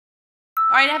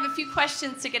All right, I have a few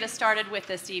questions to get us started with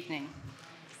this evening.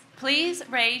 Please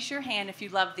raise your hand if you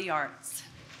love the arts.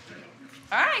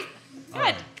 All right,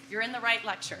 good. You're in the right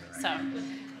lecture. So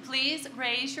please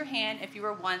raise your hand if you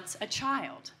were once a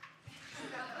child.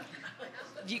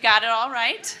 You got it all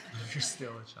right? You're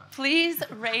still a child. Please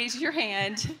raise your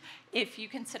hand if you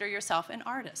consider yourself an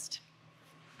artist.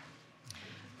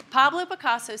 Pablo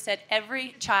Picasso said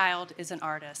every child is an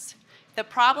artist. The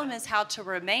problem is how to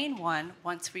remain one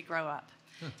once we grow up.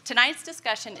 Tonight's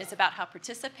discussion is about how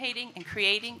participating and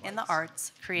creating in the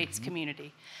arts creates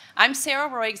community. I'm Sarah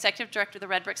Roy, Executive Director of the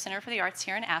Red Brick Center for the Arts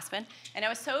here in Aspen, and I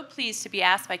was so pleased to be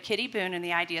asked by Kitty Boone and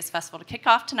the Ideas Festival to kick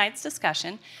off tonight's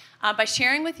discussion by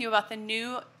sharing with you about the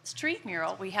new street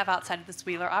mural we have outside of this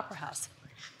Wheeler Opera House.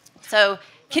 So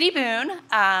Kitty Boone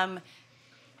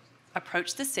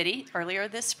approached the city earlier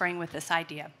this spring with this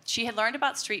idea. She had learned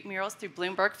about street murals through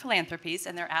Bloomberg Philanthropies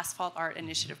and their Asphalt Art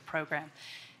Initiative program.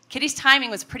 Kitty's timing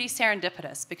was pretty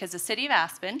serendipitous because the city of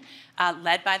Aspen,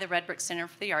 led by the Red Brick Center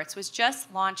for the Arts, was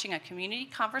just launching a community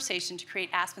conversation to create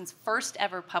Aspen's first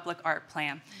ever public art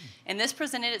plan. And this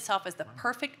presented itself as the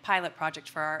perfect pilot project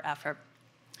for our effort.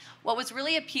 What was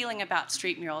really appealing about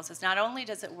street murals is not only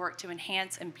does it work to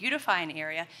enhance and beautify an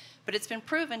area, but it's been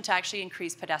proven to actually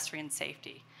increase pedestrian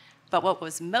safety. But what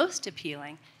was most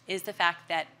appealing is the fact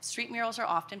that street murals are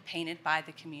often painted by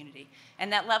the community.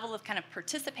 And that level of kind of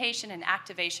participation and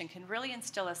activation can really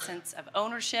instill a sense of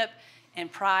ownership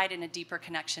and pride and a deeper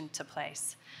connection to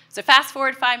place. So fast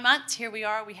forward 5 months, here we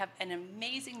are. We have an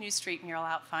amazing new street mural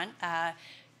out front,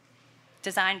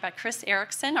 designed by Chris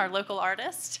Erickson, our local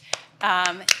artist,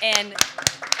 and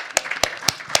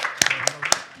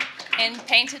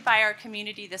painted by our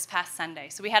community this past Sunday.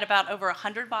 So we had about over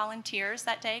 100 volunteers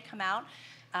that day come out,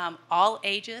 all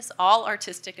ages, all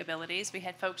artistic abilities. We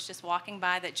had folks just walking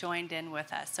by that joined in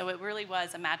with us. So it really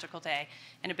was a magical day,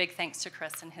 and a big thanks to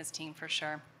Chris and his team for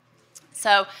sure.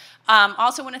 So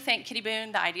also want to thank Kitty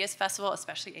Boone, the Ideas Festival,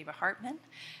 especially Ava Hartman,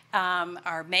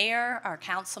 our mayor, our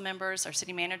council members, our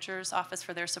city manager's office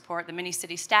for their support, the many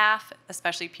city staff,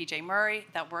 especially PJ Murray,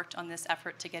 that worked on this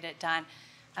effort to get it done.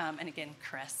 And again,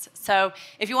 Chris. So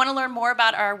if you want to learn more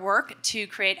about our work to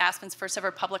create Aspen's first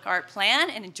ever public art plan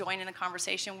and join in the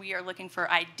conversation, we are looking for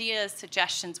ideas,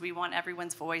 suggestions. We want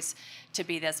everyone's voice to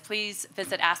be this. Please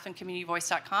visit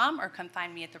aspencommunityvoice.com or come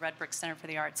find me at the Red Brick Center for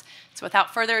the Arts. So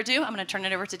without further ado, I'm going to turn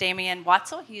it over to Damian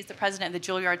Woetzel. He is the president of the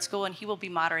Juilliard School, and he will be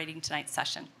moderating tonight's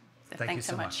session. So Thank you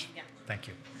so much. Yeah. Thank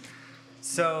you.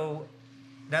 So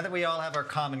now that we all have our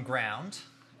common ground,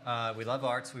 we love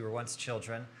arts, we were once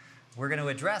children, we're going to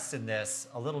address in this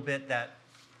a little bit that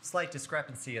slight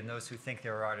discrepancy in those who think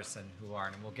they're artists and who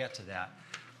aren't, and we'll get to that.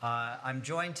 I'm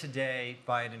joined today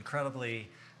by an incredibly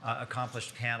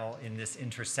accomplished panel in this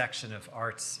intersection of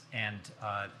arts and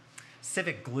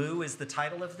civic glue is the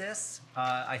title of this.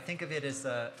 I think of it as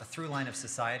a through line of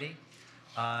society,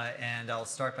 and I'll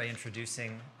start by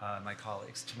introducing my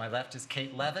colleagues. To my left is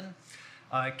Kate Levin.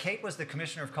 Kate was the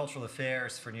Commissioner of Cultural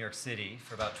Affairs for New York City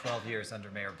for about 12 years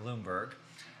under Mayor Bloomberg.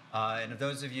 And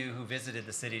those of you who visited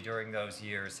the city during those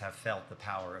years have felt the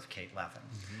power of Kate Levin.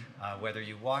 Whether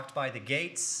you walked by the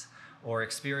gates or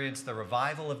experienced the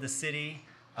revival of the city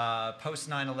post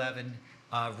 9/11,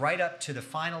 right up to the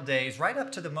final days, right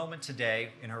up to the moment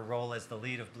today in her role as the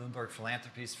lead of Bloomberg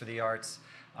Philanthropies for the Arts,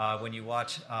 when you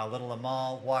watch little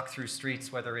Amal walk through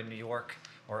streets, whether in New York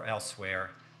or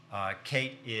elsewhere,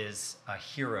 Kate is a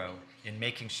hero in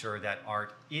making sure that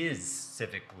art is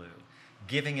civic glue,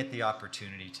 giving it the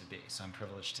opportunity to be. So I'm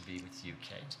privileged to be with you,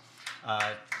 Kate.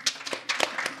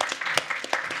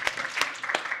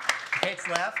 Kate's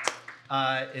left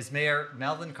is Mayor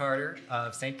Melvin Carter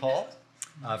of St. Paul,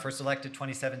 first elected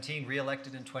 2017,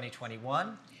 re-elected in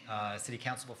 2021, city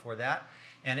council before that.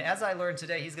 And as I learned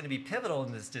today, he's going to be pivotal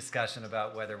in this discussion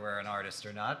about whether we're an artist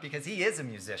or not, because he is a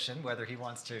musician, whether he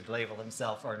wants to label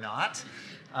himself or not.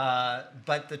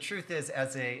 But the truth is,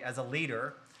 as a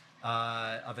leader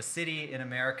of a city in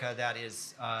America that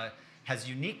has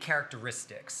unique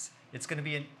characteristics, it's going to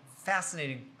be a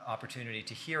fascinating opportunity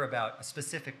to hear about a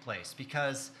specific place,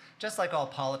 because just like all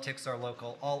politics are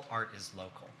local, all art is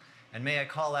local. And may I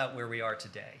call out where we are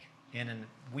today, in a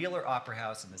Wheeler Opera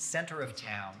House in the center of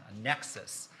town, a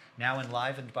nexus, now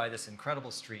enlivened by this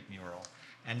incredible street mural.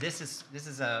 And this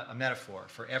is a metaphor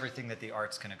for everything that the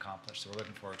arts can accomplish. So we're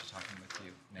looking forward to talking with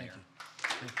you, Mayor.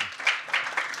 Thank you.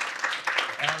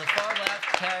 And on the far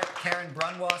left, Karen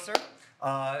Brunwasser,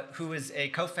 who is a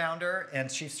co-founder and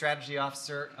chief strategy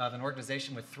officer of an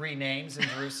organization with 3 names in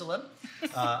Jerusalem.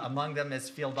 Among them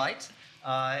is FeelBeit.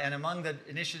 And among the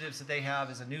initiatives that they have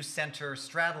is a new center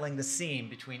straddling the seam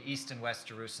between East and West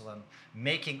Jerusalem,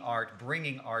 making art,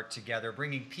 bringing art together,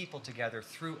 bringing people together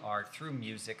through art, through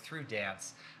music, through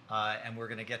dance. And we're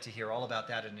going to get to hear all about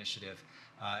that initiative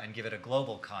and give it a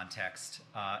global context,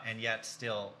 and yet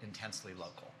still intensely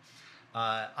local.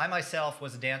 I myself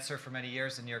was a dancer for many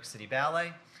years in New York City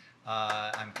Ballet.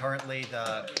 I'm currently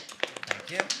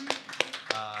thank you.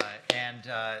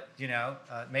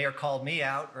 Mayor called me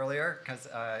out earlier because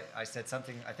I said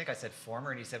something, I think I said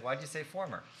former, and he said, why'd you say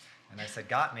former? And I said,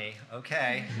 got me.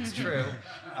 Okay, it's true.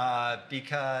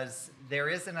 Because there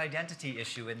is an identity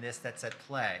issue in this that's at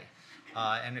play.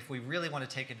 And if we really want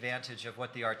to take advantage of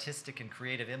what the artistic and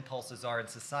creative impulses are in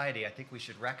society, I think we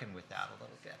should reckon with that a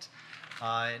little bit.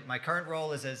 My current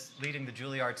role is as leading the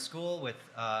Juilliard School with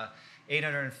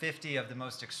 850 of the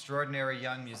most extraordinary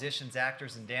young musicians,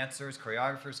 actors, and dancers,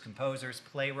 choreographers, composers,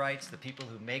 playwrights, the people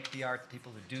who make the art, the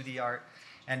people who do the art.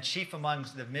 And chief among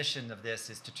the mission of this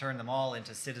is to turn them all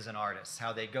into citizen artists,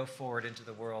 how they go forward into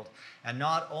the world and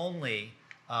not only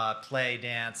play,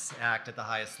 dance, act at the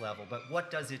highest level, but what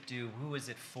does it do, who is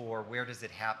it for, where does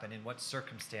it happen, in what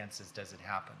circumstances does it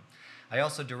happen. I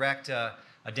also direct a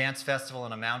dance festival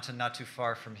on a mountain not too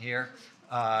far from here,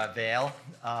 Vale,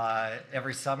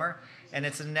 every summer. And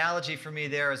it's an analogy for me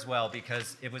there as well,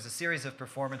 because it was a series of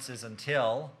performances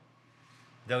until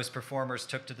those performers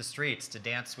took to the streets to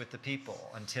dance with the people,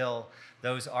 until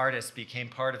those artists became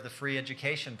part of the free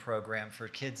education program for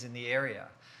kids in the area,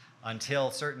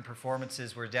 until certain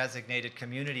performances were designated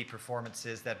community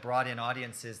performances that brought in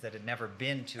audiences that had never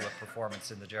been to a performance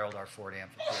in the Gerald R. Ford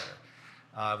Amphitheater.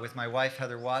 With my wife,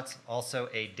 Heather Watts, also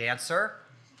a dancer,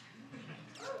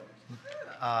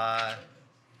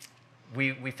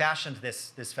 we fashioned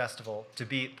this festival to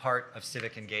be part of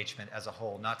civic engagement as a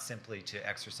whole, not simply to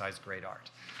exercise great art.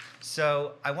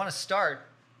 So I want to start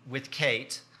with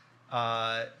Kate,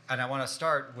 and I want to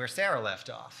start where Sarah left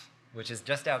off, which is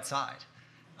just outside.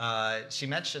 She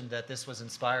mentioned that this was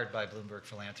inspired by Bloomberg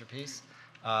Philanthropies.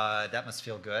 That must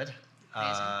feel good.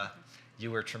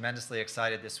 You were tremendously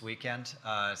excited this weekend,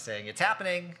 saying it's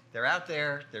happening, they're out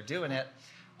there, they're doing it.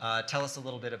 Tell us a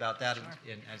little bit about that. Sure.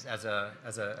 as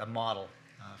a model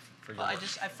for your work.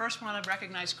 I first want to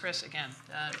recognize Chris again.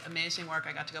 Amazing work.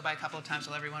 I got to go by a couple of times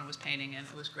while everyone was painting, and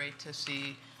it was great to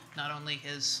see not only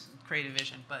his creative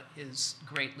vision, but his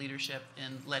great leadership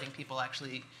in letting people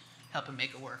actually help him make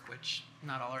it work, which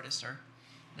not all artists are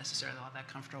necessarily all that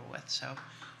comfortable with. So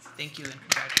thank you and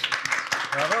congratulations.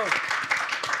 Bravo.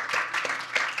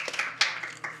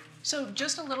 So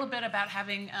just a little bit about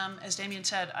having, as Damian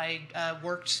said, I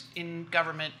worked in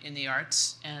government in the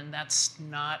arts, and that's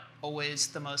not always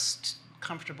the most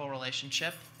comfortable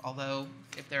relationship, although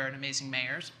if there are amazing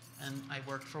mayors, and I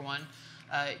worked for one,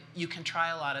 you can try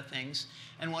a lot of things.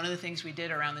 And one of the things we did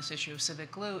around this issue of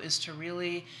Civic Glue is to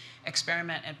really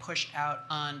experiment and push out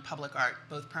on public art,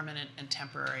 both permanent and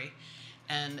temporary.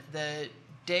 And the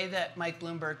day that Mike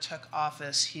Bloomberg took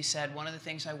office, he said, one of the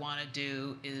things I want to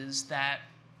do is that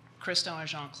Christo and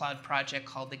Jean-Claude project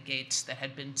called The Gates that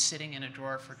had been sitting in a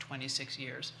drawer for 26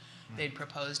 years. They'd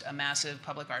proposed a massive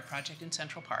public art project in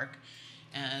Central Park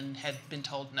and had been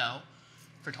told no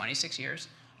for 26 years.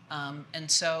 And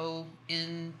so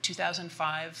in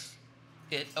 2005,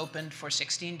 it opened for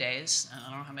 16 days. And I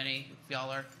don't know how many of y'all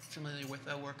are familiar with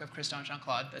the work of Christo and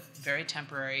Jean-Claude, but very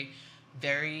temporary,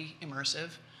 very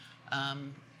immersive.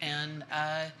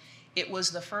 It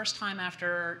was the first time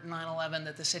after 9/11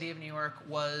 that the city of New York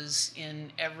was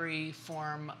in every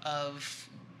form of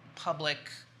public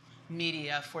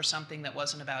media for something that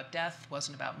wasn't about death,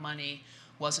 wasn't about money,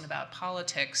 wasn't about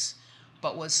politics,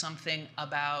 but was something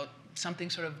about something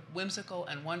sort of whimsical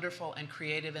and wonderful and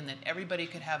creative, and that everybody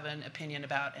could have an opinion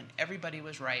about, and everybody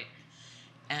was right.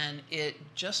 And it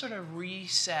just sort of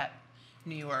reset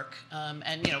New York.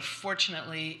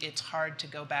 Fortunately, it's hard to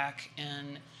go back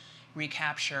and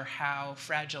recapture how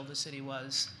fragile the city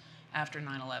was after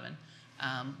 9/11.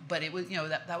 But it was,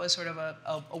 that was sort of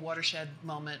a watershed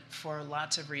moment for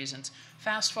lots of reasons.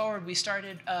 Fast forward, we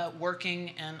started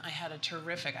working, and I have a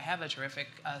terrific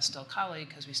still colleague,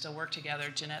 because we still work together,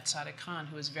 Jeanette Sadiq Khan,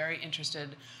 who is very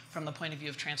interested from the point of view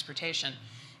of transportation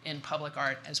in public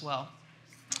art as well.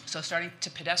 So starting to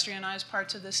pedestrianize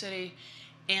parts of the city,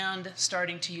 and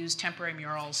starting to use temporary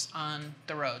murals on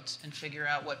the roads and figure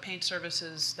out what paint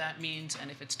services that means,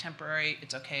 and if it's temporary,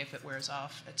 it's okay if it wears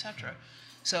off, etc.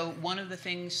 So one of the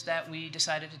things that we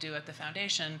decided to do at the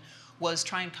foundation was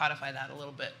try and codify that a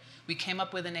little bit. We came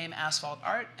up with the name Asphalt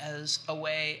Art as a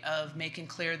way of making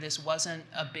clear this wasn't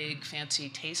a big fancy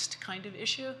taste kind of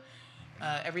issue.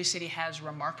 Every city has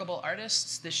remarkable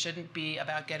artists. This shouldn't be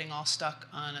about getting all stuck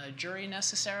on a jury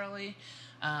necessarily.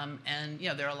 And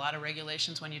there are a lot of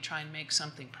regulations when you try and make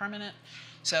something permanent.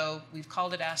 So we've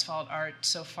called it asphalt art.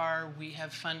 So far, we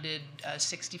have funded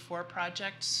 64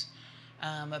 projects.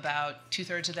 About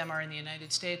 2/3 of them are in the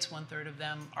United States, 1/3 of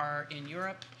them are in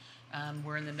Europe.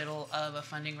 We're in the middle of a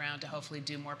funding round to hopefully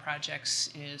do more projects,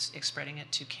 spreading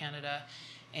it to Canada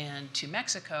and to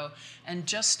Mexico. And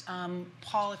just,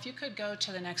 Paul, if you could go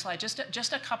to the next slide,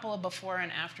 just a couple of before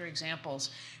and after examples,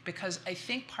 because I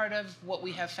think part of what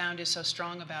we have found is so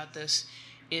strong about this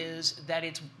is that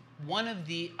it's one of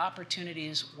the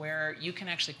opportunities where you can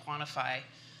actually quantify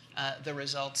the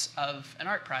results of an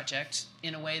art project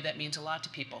in a way that means a lot to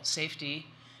people. Safety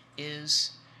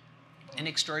is an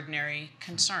extraordinary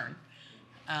concern.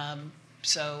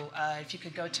 So if you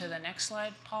could go to the next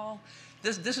slide, Paul.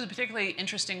 This is a particularly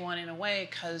interesting one in a way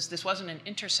because this wasn't an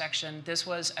intersection. This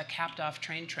was a capped-off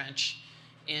train trench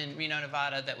in Reno,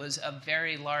 Nevada that was a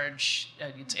very large,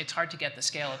 it's hard to get the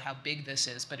scale of how big this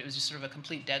is, but it was just sort of a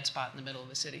complete dead spot in the middle of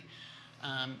the city.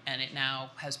 And it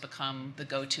now has become the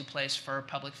go-to place for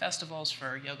public festivals,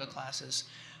 for yoga classes,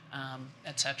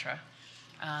 et cetera.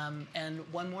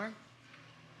 And one more.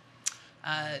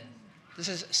 This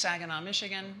is Saginaw,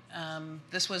 Michigan.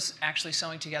 This was actually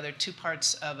sewing together two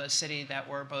parts of a city that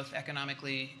were both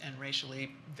economically and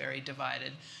racially very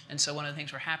divided. And so one of the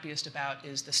things we're happiest about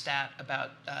is the stat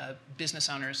about business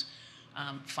owners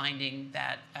finding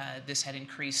that this had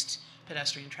increased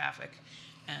pedestrian traffic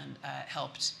and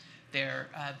helped their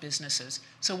businesses.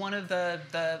 So one of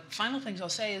the final things I'll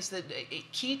say is that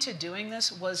key to doing this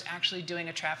was actually doing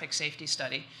a traffic safety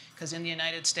study, because in the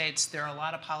United States there are a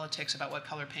lot of politics about what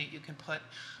color paint you can put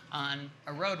on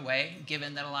a roadway,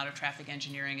 given that a lot of traffic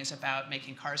engineering is about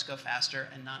making cars go faster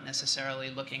and not necessarily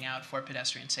looking out for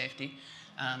pedestrian safety,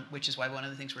 which is why one of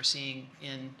the things we're seeing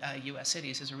in US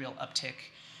cities is a real uptick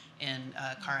in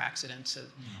car accidents.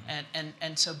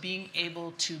 And so being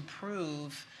able to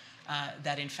prove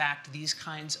that in fact these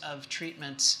kinds of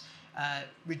treatments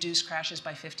reduce crashes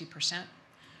by 50%,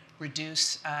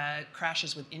 reduce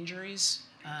crashes with injuries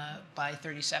by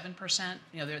 37%.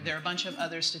 There are a bunch of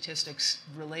other statistics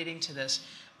relating to this,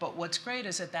 but what's great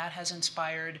is that that has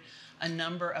inspired a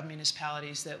number of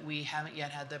municipalities that we haven't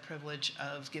yet had the privilege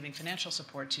of giving financial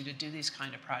support to do these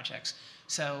kind of projects.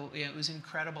 So it was an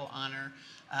incredible honor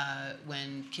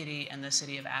when Kitty and the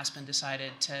city of Aspen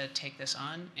decided to take this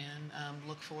on, and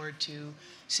look forward to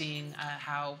seeing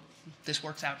how this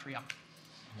works out for y'all.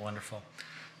 Wonderful.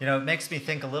 It makes me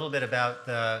think a little bit about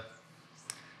the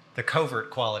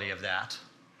covert quality of that.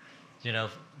 Do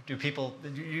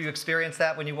you experience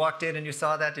that when you walked in and you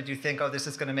saw that? Did you think, oh, this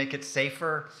is going to make it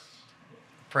safer?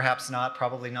 Perhaps not,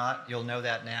 probably not. You'll know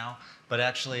that now. But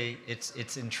actually,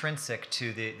 it's intrinsic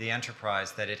to the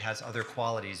enterprise that it has other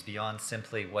qualities beyond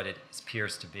simply what it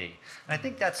appears to be. And I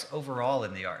think that's overall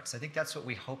in the arts. I think that's what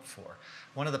we hope for.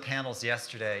 One of the panels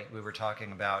yesterday we were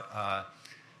talking about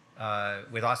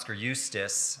with Oscar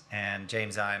Eustace and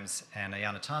James Imes and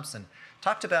Ayanna Thompson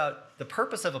talked about the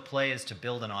purpose of a play is to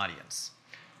build an audience.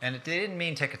 And they didn't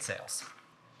mean ticket sales.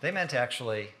 They meant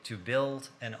actually to build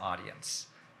an audience,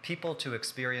 people to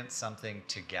experience something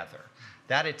together.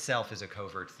 That itself is a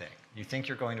covert thing. You think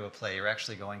you're going to a play, you're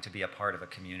actually going to be a part of a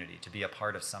community, to be a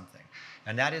part of something.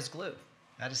 And that is glue.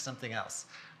 That is something else.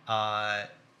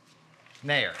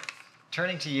 Mayor,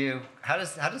 turning to you, how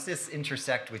does this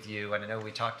intersect with you? And I know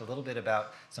we talked a little bit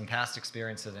about some past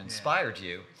experiences that inspired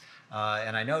you.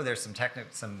 And I know there's some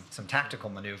tactical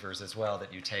maneuvers as well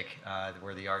that you take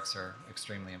where the arts are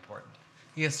extremely important.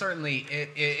 Yeah, certainly.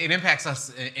 It impacts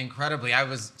us incredibly. I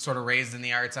was sort of raised in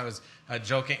the arts. I was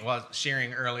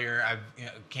sharing earlier, I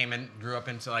grew up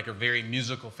into like a very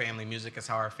musical family. Music is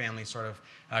how our family sort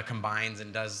of combines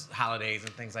and does holidays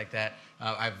and things like that.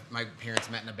 My parents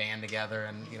met in a band together,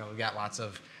 and we got lots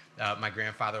of. My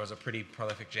grandfather was a pretty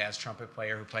prolific jazz trumpet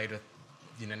player who played with.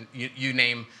 You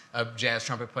name a jazz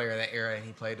trumpet player of that era, and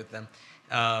he played with them.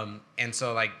 And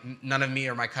so, like, none of me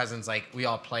or my cousins, like, we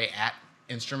all play at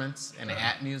instruments and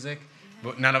at music,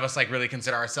 but none of us, like, really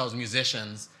consider ourselves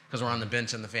musicians because we're on the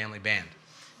bench in the family band.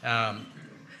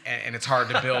 And it's hard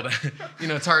to build,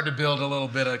 it's hard to build a little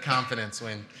bit of confidence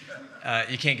when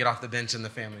you can't get off the bench in the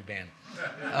family band.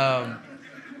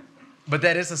 But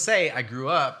that is to say, I grew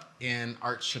up in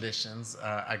arts traditions.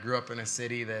 I grew up in a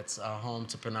city that's home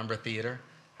to Penumbra Theater.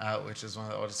 which is one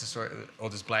of the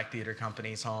oldest black theater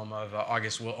companies, home of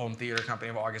home theater company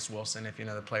of August Wilson, if you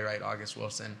know the playwright August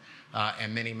Wilson,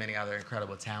 and many, many other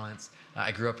incredible talents.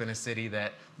 I grew up in a city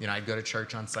that, I'd go to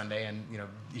church on Sunday and,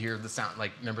 hear the sound,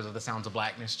 like members of the Sounds of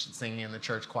Blackness singing in the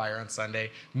church choir on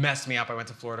Sunday. Messed me up. I went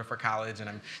to Florida for college, and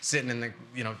I'm sitting in the,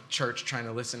 church trying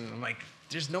to listen. And I'm like,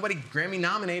 there's nobody Grammy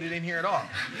nominated in here at all.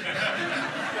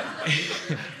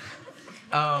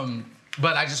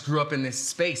 But I just grew up in this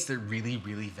space that really,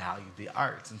 really valued the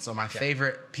arts. And so my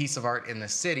favorite piece of art in the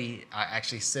city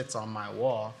actually sits on my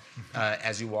wall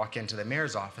as you walk into the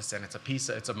mayor's office. And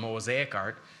it's a mosaic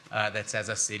art that says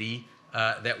a city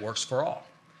that works for all.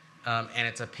 And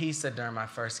it's a piece that during my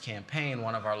first campaign,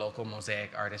 one of our local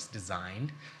mosaic artists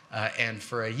designed. And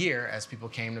for a year, as people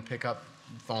came to pick up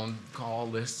phone call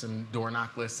lists and door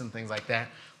knock lists and things like that,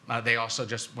 they also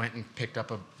just went and picked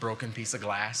up a broken piece of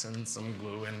glass and some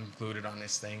glue and glued it on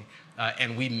this thing.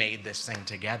 And we made this thing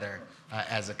together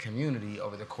as a community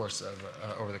over the course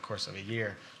of a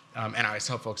year. And I always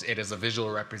tell folks it is a visual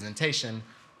representation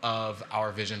of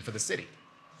our vision for the city.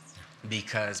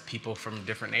 Because people from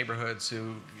different neighborhoods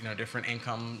who, different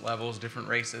income levels, different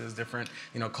races, different,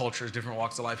 cultures, different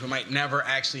walks of life, who might never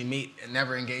actually meet and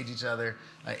never engage each other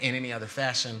in any other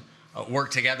fashion, work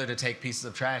together to take pieces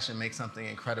of trash and make something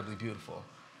incredibly beautiful.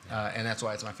 And that's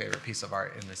why it's my favorite piece of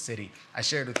art in the city. I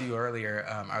shared with you earlier,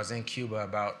 I was in Cuba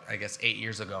about, 8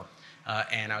 years ago.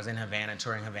 And I was in Havana,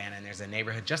 touring Havana, and there's a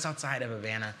neighborhood just outside of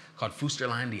Havana called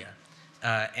Fusterlandia.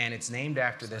 And it's named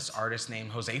after this artist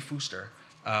named Jose Fuster,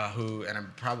 who, and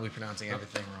I'm probably pronouncing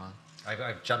everything wrong.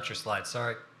 I've jumped your slide,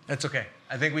 sorry. That's okay.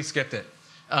 I think we skipped it.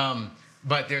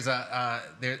 But there's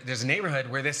a neighborhood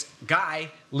where this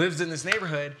guy lives in this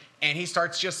neighborhood, and he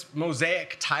starts just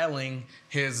mosaic tiling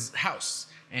his house.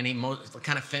 And he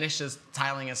kind of finishes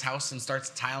tiling his house and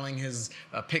starts tiling his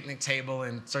picnic table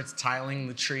and starts tiling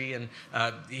the tree. And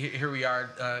here we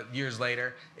are years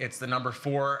later. It's the number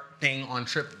 4 thing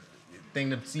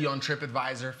to see on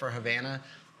TripAdvisor for Havana.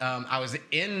 I was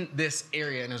in this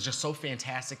area, and it was just so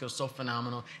fantastic. It was so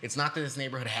phenomenal. It's not that this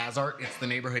neighborhood has art. It's the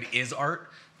neighborhood is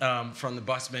art, from the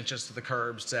bus benches to the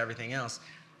curbs to everything else.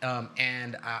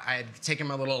 And I had taken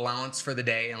my little allowance for the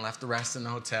day and left the rest in the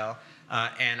hotel.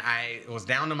 And I was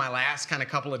down to my last kind of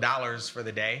couple of dollars for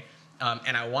the day.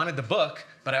 And I wanted the book,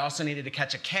 but I also needed to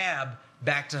catch a cab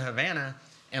back to Havana.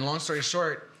 And long story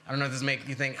short, I don't know if this makes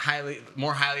you think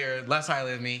more highly or less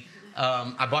highly of me.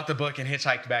 I bought the book and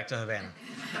hitchhiked back to Havana.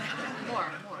 More.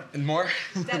 And more?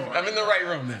 I'm in the right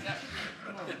room then.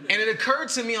 And it occurred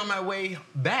to me on my way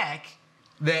back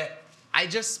that I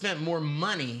just spent more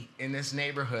money in this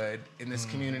neighborhood, in this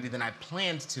community, than I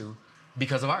planned to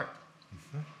because of art.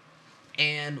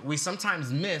 And we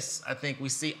sometimes miss, I think we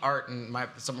see art, and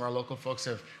some of our local folks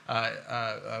have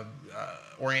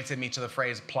oriented me to the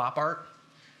phrase plop art,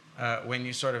 when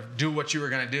you sort of do what you were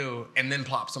going to do and then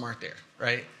plop some art there,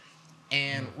 right?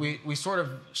 And we sort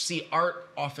of see art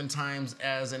oftentimes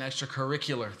as an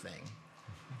extracurricular thing,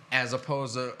 as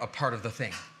opposed to a part of the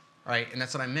thing, right? And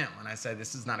that's what I meant when I said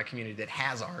this is not a community that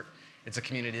has art, it's a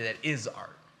community that is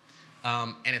art.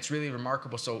 And it's really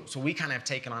remarkable. So we kind of have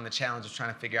taken on the challenge of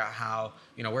trying to figure out how,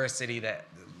 we're a city that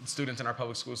students in our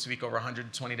public schools speak over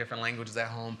 120 different languages at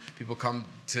home. People come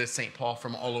to St. Paul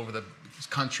from all over the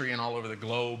country and all over the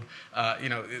globe.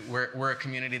 We're a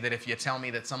community that if you tell me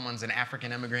that someone's an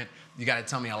African immigrant, you got to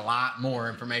tell me a lot more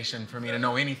information for me to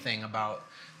know anything about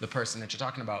the person that you're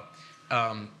talking about.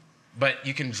 But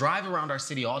you can drive around our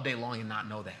city all day long and not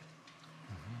know that.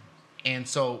 And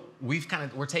so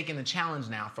we're taking the challenge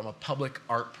now from a public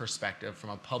art perspective,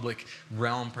 from a public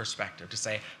realm perspective, to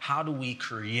say, how do we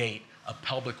create a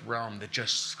public realm that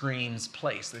just screams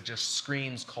place, that just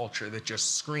screams culture, that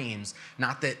just screams,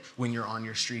 not that when you're on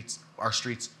our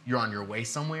streets, you're on your way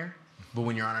somewhere, but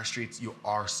when you're on our streets, you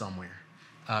are somewhere.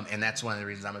 And that's one of the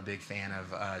reasons I'm a big fan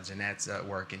of Jeanette's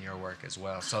work and your work as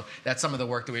well. So that's some of the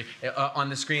work that we on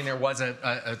the screen. There was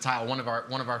a tile. One of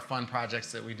our fun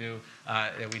projects that we do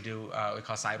we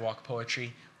call sidewalk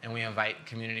poetry, and we invite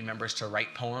community members to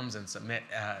write poems and submit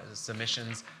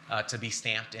submissions to be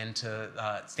stamped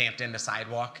into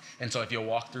sidewalk. And so if you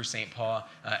walk through St. Paul,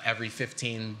 every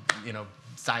 15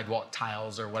 sidewalk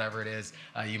tiles or whatever it is,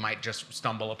 you might just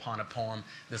stumble upon a poem.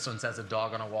 This one says, "A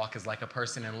dog on a walk is like a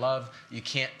person in love. You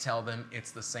can't tell them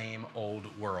it's the same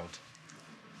old world."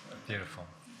 Beautiful.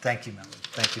 Thank you, Melvin.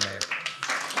 Thank you, Mayor.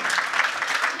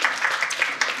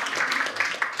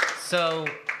 So,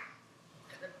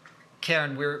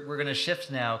 Karen, we're going to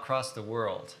shift now across the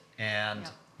world,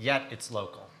 and yet it's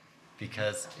local.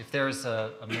 Because if there's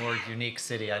a more unique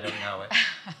city, I don't know it,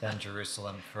 than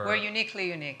Jerusalem. We're uniquely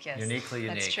unique, yes. Uniquely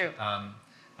unique. That's true.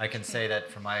 I can say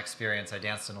that from my experience, I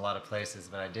danced in a lot of places,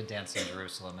 but I did dance in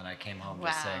Jerusalem, and I came home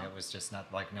just saying it was just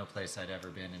not like no place I'd ever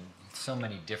been in so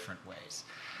many different ways.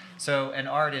 So, and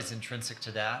art is intrinsic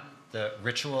to that. The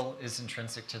ritual is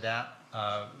intrinsic to that,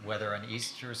 whether in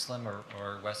East Jerusalem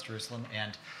or West Jerusalem.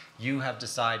 And you have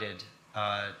decided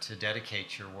to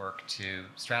dedicate your work to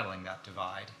straddling that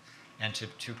divide and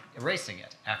to erasing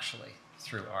it, actually,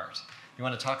 through art. You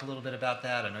want to talk a little bit about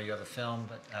that? I know you have a film,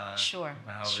 but Sure.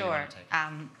 You want to take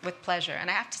it. With pleasure.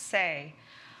 And I have to say,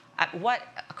 what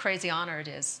a crazy honor it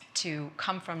is to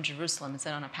come from Jerusalem and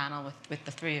sit on a panel with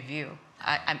the three of you.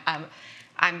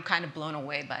 I'm kind of blown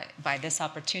away by this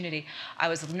opportunity. I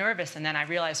was nervous, and then I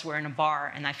realized we're in a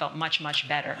bar, and I felt much, much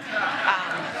better.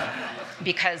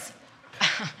 Because,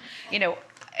 you know,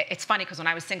 it's funny because when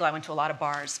I was single, I went to a lot of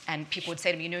bars, and people would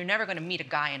say to me, you know, you're never going to meet a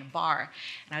guy in a bar.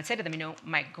 And I would say to them, you know,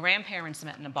 my grandparents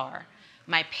met in a bar.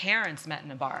 My parents met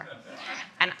in a bar.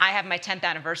 And I have my 10th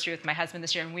anniversary with my husband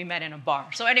this year, and we met in a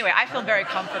bar. So anyway, I feel very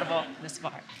comfortable in this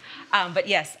bar. But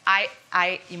yes,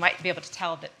 you might be able to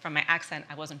tell that from my accent,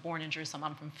 I wasn't born in Jerusalem.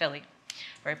 I'm from Philly,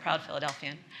 very proud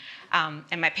Philadelphian.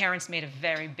 And my parents made a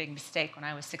very big mistake when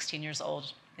I was 16 years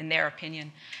old. In their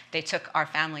opinion, they took our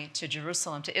family to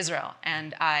Jerusalem, to Israel,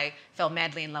 and I fell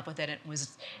madly in love with it and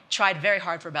tried very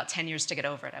hard for about 10 years to get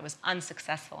over it. I was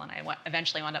unsuccessful, and I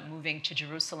eventually wound up moving to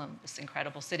Jerusalem, this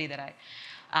incredible city that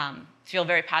I feel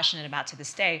very passionate about to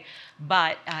this day.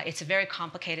 But it's a very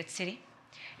complicated city.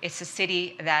 It's a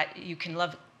city that you can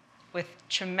love with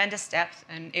tremendous depth,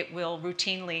 and it will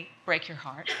routinely break your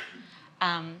heart.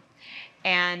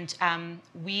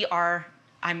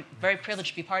 I'm very privileged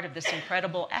to be part of this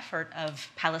incredible effort of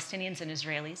Palestinians and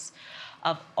Israelis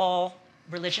of all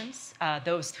religions,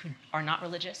 those who are not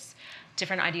religious,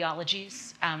 different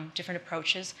ideologies, different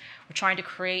approaches. We're trying to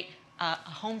create a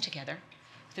home together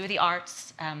through the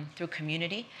arts, through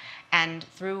community, and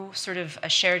through sort of a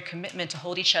shared commitment to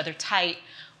hold each other tight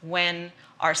when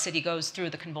our city goes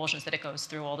through the convulsions that it goes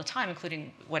through all the time,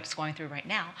 including what it's going through right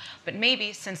now. But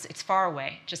maybe since it's far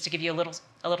away, just to give you a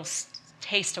little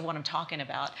taste of what I'm talking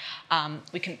about,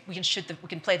 we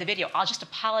can play the video. I'll just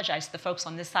apologize to the folks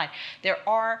on this side. There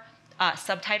are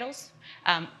subtitles.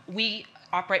 We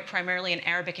operate primarily in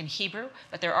Arabic and Hebrew,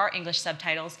 but there are English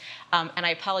subtitles. And I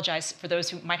apologize for those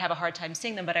who might have a hard time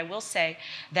seeing them, but I will say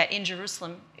that in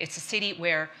Jerusalem, it's a city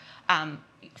where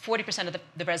 40% of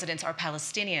the residents are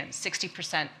Palestinian,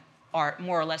 60% are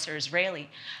more or less are Israeli,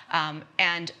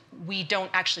 and we don't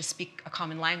actually speak a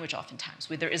common language oftentimes.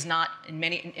 There is not,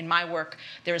 in my work,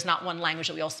 there is not one language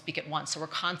that we all speak at once, so we're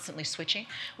constantly switching,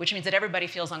 which means that everybody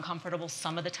feels uncomfortable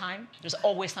some of the time. There's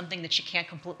always something that you can't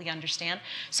completely understand.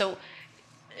 So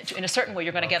in a certain way,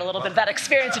 you're going to get a little bit of that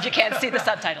experience if you can't see the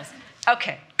subtitles.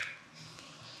 Okay.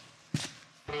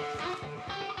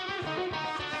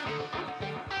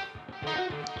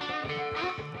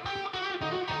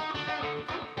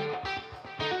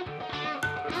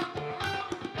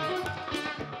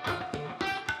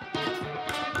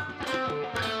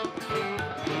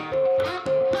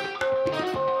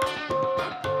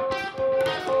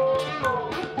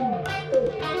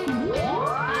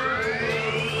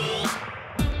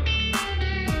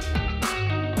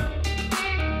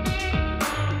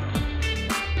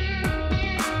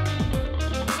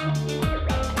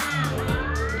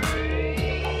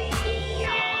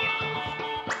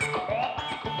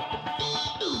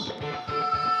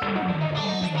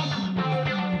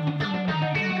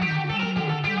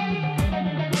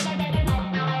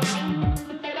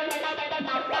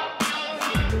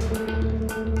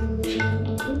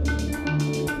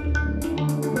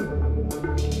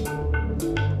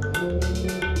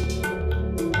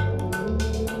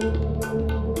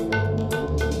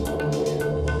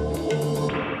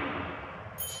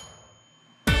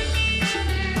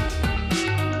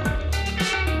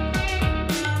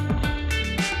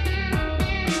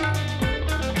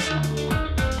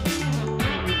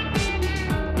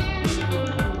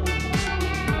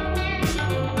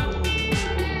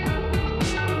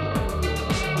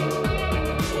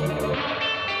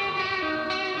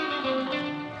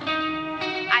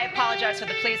 So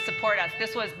please support us.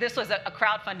 This was a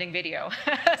crowdfunding video,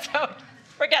 so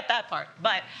forget that part.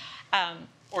 But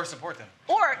or support them.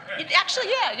 Or actually,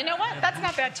 yeah, you know what? That's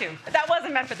not bad too. That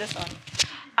wasn't meant for this one.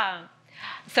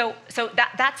 So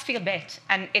that's FeelBeit,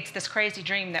 and it's this crazy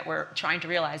dream that we're trying to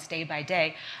realize day by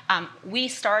day. We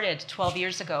started 12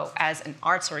 years ago as an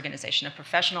arts organization, a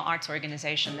professional arts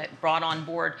organization that brought on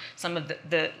board some of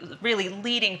the really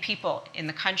leading people in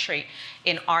the country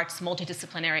in arts,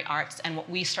 multidisciplinary arts. And what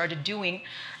we started doing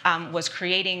was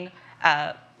creating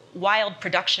wild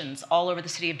productions all over the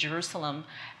city of Jerusalem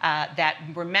that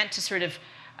were meant to sort of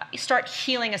start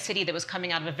healing a city that was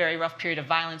coming out of a very rough period of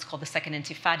violence called the Second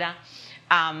Intifada,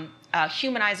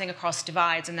 humanizing across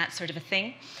divides and that sort of a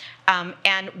thing.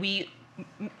 And we,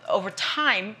 over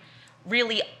time,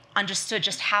 really understood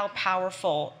just how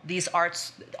powerful these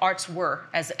arts were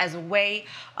as a way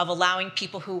of allowing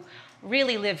people who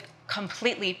really live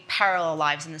completely parallel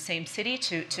lives in the same city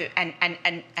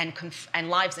and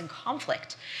lives in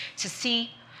conflict to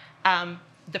see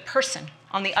the person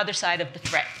on the other side of the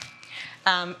threat.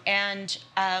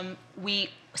 We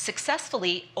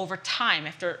successfully, over time,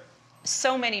 after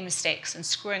so many mistakes and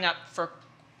screwing up for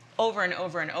over and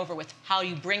over and over with how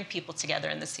you bring people together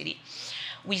in the city,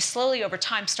 we slowly, over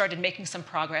time, started making some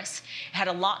progress. It had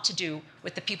a lot to do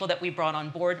with the people that we brought on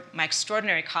board. My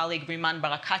extraordinary colleague, Riman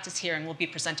Barakat, is here and will be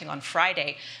presenting on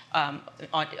Friday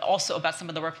also about some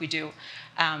of the work we do.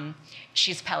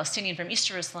 She's Palestinian from East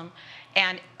Jerusalem.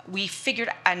 And we figured,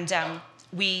 and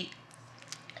we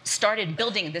started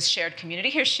building this shared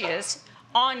community. Here she is,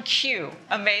 on cue.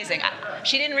 Amazing.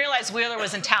 She didn't realize Wheeler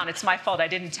was in town. It's my fault. I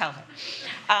didn't tell her.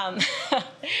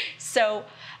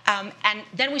 And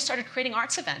then we started creating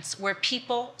arts events where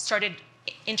people started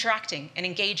interacting and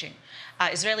engaging,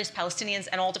 Israelis, Palestinians,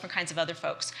 and all different kinds of other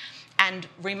folks. And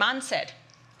Riman said,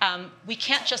 we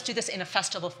can't just do this in a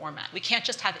festival format. We can't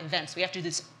just have events. We have to do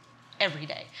this every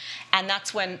day. And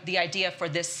that's when the idea for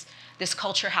this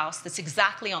culture house that's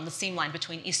exactly on the seam line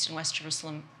between East and West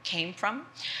Jerusalem came from.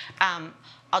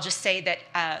 I'll just say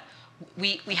that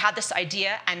we had this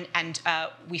idea, and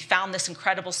we found this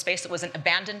incredible space. It was an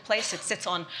abandoned place. It sits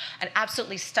on an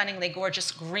absolutely stunningly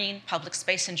gorgeous green public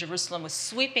space in Jerusalem with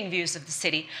sweeping views of the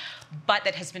city, but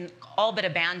that has been all but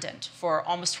abandoned for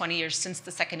almost 20 years since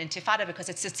the Second Intifada, because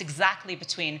it sits exactly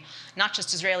between not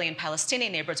just Israeli and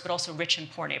Palestinian neighborhoods, but also rich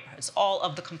and poor neighborhoods, all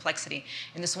of the complexity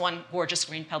in this one gorgeous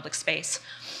green public space.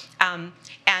 And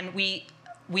we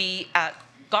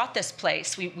got this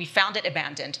place, we found it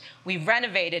abandoned, we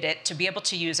renovated it to be able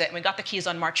to use it, and we got the keys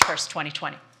on March 1st,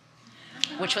 2020,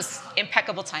 which was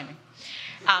impeccable timing.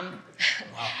 Wow.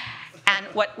 And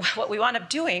what we wound up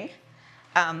doing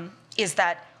is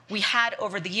that we had,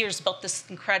 over the years, built this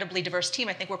incredibly diverse team.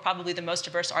 I think we're probably the most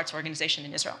diverse arts organization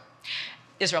in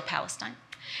Israel-Palestine.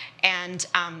 And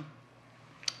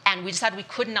we decided we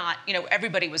could not,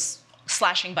 everybody was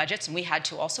slashing budgets, and we had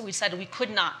to also. We decided we could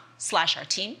not slash our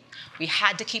team. We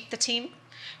had to keep the team,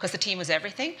 because the team was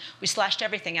everything. We slashed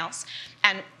everything else,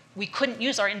 and we couldn't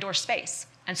use our indoor space.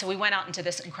 And so we went out into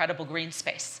this incredible green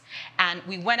space. And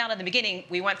we went out in the beginning,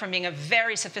 we went from being a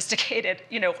very sophisticated,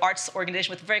 arts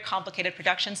organization with very complicated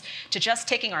productions to just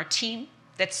taking our team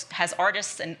that has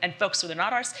artists and folks who are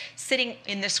not artists, sitting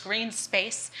in this green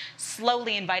space,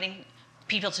 slowly inviting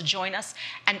people to join us,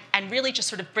 and really just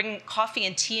sort of bring coffee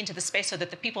and tea into the space so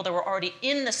that the people that were already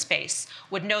in the space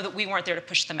would know that we weren't there to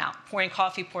push them out, pouring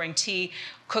coffee, pouring tea,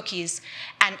 cookies,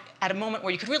 and at a moment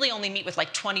where you could really only meet with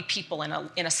like 20 people in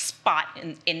a spot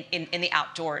in the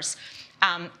outdoors.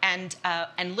 And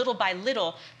little by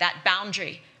little, that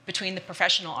boundary between the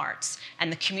professional arts and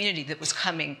the community that was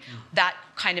coming, that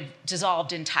kind of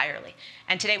dissolved entirely.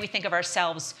 And today we think of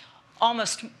ourselves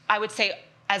almost, I would say,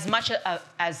 as much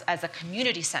as a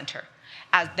community center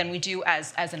than we do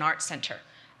as an art center.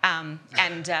 Yeah,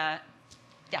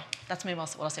 that's maybe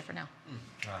what I'll say for now.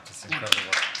 Wow, that's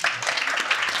incredible.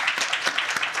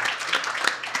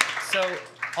 So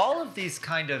all of these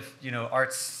kind of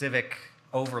arts civic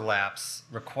overlaps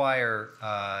require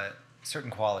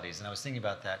certain qualities, and I was thinking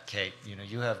about that, Kate.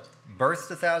 You have birthed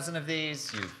 1,000 of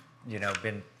these. You've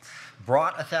been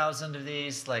brought 1,000 of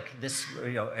these, like this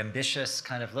ambitious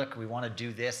kind of, look, we want to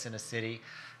do this in a city.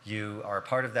 You are a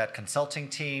part of that consulting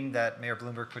team that Mayor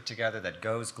Bloomberg put together that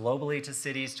goes globally to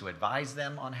cities to advise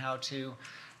them on how to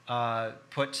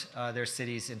put their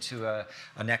cities into a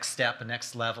next step, a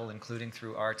next level, including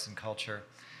through arts and culture.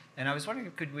 And I was wondering,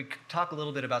 could we talk a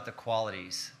little bit about the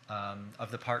qualities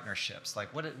of the partnerships?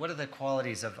 Like, what are the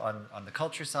qualities on the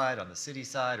culture side, on the city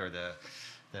side, or the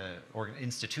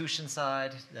institution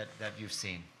side that you've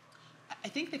seen? I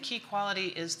think the key quality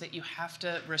is that you have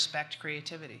to respect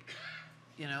creativity.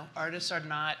 Artists are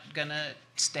not gonna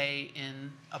stay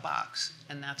in a box,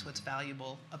 and that's what's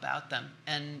valuable about them.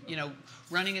 And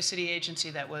running a city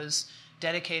agency that was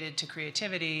dedicated to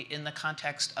creativity in the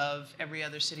context of every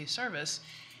other city service,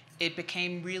 it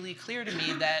became really clear to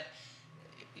me that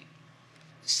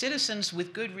citizens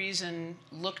with good reason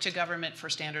look to government for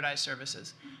standardized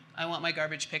services. I want my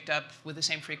garbage picked up with the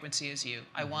same frequency as you.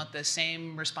 I want the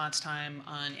same response time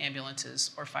on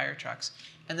ambulances or fire trucks.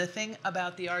 And the thing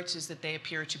about the arts is that they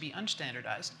appear to be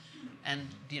unstandardized. And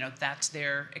that's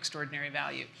their extraordinary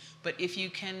value. But if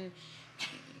you can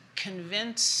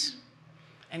convince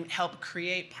and help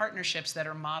create partnerships that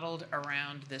are modeled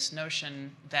around this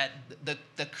notion that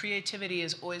the creativity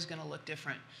is always going to look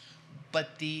different,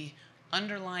 but the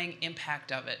underlying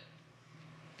impact of it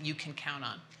you can count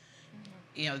on.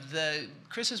 You know,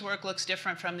 Chris's work looks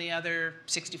different from the other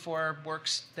 64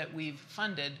 works that we've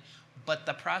funded, but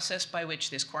the process by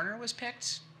which this corner was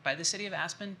picked by the city of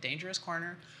Aspen, dangerous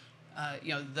corner,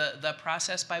 you know, the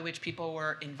process by which people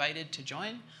were invited to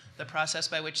join, the process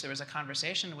by which there was a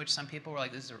conversation in which some people were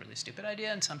like, this is a really stupid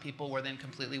idea, and some people were then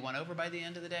completely won over by the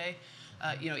end of the day.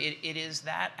 You know, it is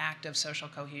that act of social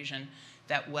cohesion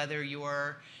that whether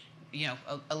you're, you know,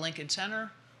 a Lincoln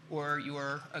Center or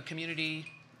you're a community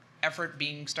effort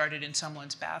being started in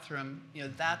someone's bathroom, you know,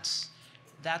 that's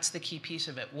the key piece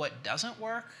of it. What doesn't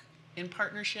work in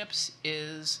partnerships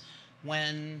is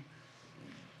when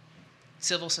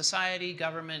civil society,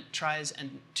 government tries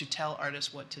to tell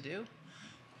artists what to do,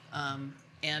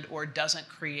 and or doesn't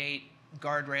create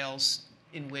guardrails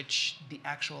in which the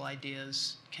actual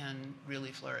ideas can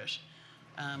really flourish.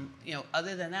 You know,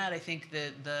 other than that, I think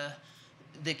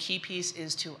the key piece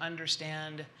is to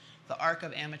understand the arc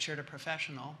of amateur to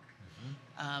professional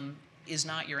is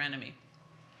not your enemy.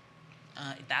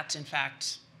 That's in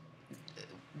fact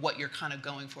what you're kind of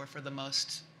going for the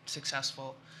most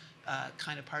successful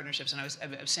kind of partnerships. And I was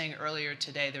saying earlier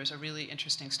today, there was a really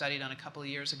interesting study done a couple of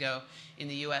years ago in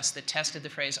the US that tested the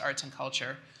phrase arts and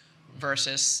culture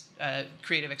versus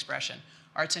creative expression.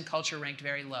 Arts and culture ranked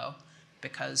very low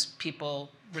because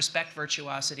people respect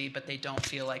virtuosity, but they don't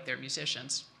feel like they're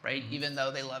musicians, right? Mm-hmm. Even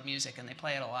though they love music and they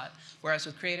play it a lot. Whereas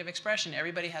with creative expression,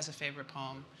 everybody has a favorite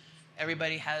poem.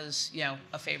 Everybody has, you know,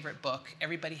 a favorite book.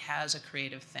 Everybody has a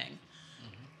creative thing.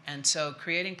 And so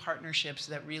creating partnerships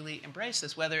that really embrace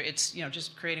this, whether it's, you know,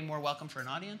 just creating more welcome for an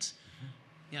audience,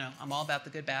 you know, I'm all about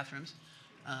the good bathrooms,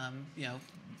 you know,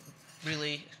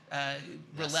 really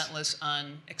relentless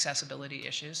on accessibility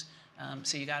issues.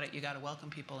 So you got to welcome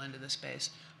people into the space,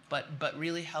 but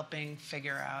really helping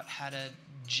figure out how to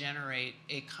generate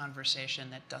a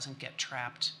conversation that doesn't get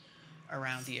trapped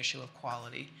around the issue of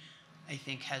quality, I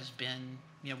think has been,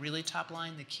 you know, really top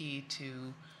line the key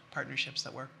to partnerships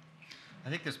that work. I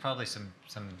think there's probably some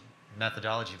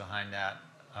methodology behind that,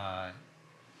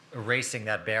 erasing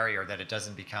that barrier that it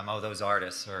doesn't become, oh, those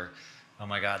artists, or, oh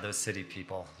my God, those city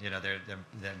people. You know,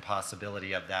 the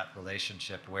impossibility of that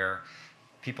relationship where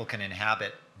people can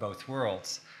inhabit both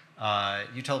worlds.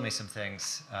 You told me some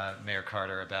things, Mayor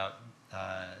Carter, about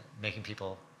making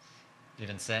people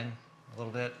even sing a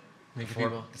little bit.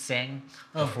 Before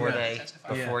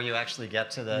you actually get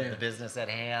to the business at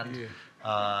hand.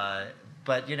 Yeah.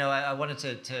 But you know, I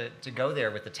wanted to go there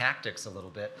with the tactics a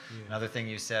little bit. Yeah. Another thing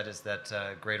you said is that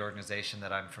great organization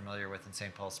that I'm familiar with in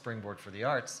St. Paul, Springboard for the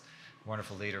Arts,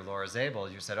 wonderful leader Laura Zabel.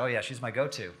 You said, oh yeah, she's my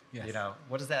go-to. Yes. You know,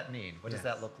 what does that mean? What does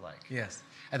that look like? Yes.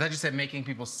 I thought you said making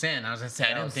people sin. I was going to say,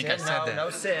 I didn't think I said that. No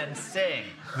sin, sing.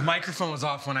 The microphone was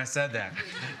off when I said that.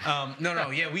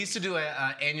 Yeah, we used to do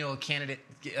an annual candidate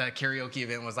karaoke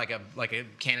event. It was like a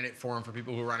candidate forum for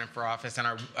people who were running for office, and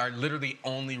our literally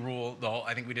only rule,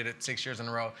 I think we did it 6 years in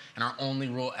a row, and our only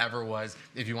rule ever was,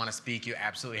 if you want to speak, you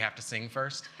absolutely have to sing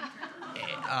first.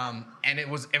 And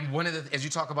one of the, as you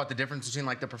talk about the difference between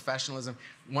like the professionalism,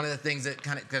 one of the things that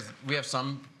kind of, because we have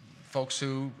some folks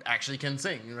who actually can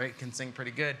sing, right? Can sing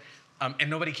pretty good, and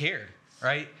nobody cared,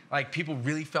 right? Like people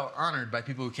really felt honored by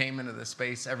people who came into the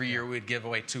space. Every year we'd give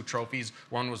away 2 trophies.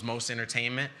 One was most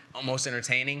entertaining,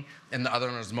 and the other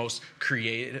one was most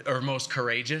creative or most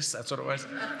courageous. That's what it was.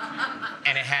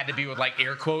 And it had to be with like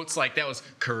air quotes, like that was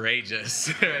courageous.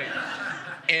 Right?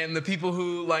 And the people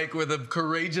who like were the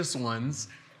courageous ones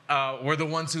were the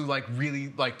ones who like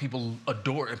really like people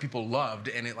adored and people loved,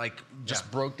 and it like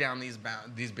just broke down these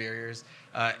barriers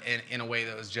in a way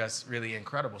that was just really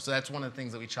incredible. So that's one of the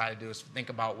things that we try to do is think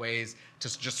about ways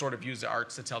to just sort of use the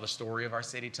arts to tell the story of our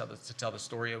city, to tell the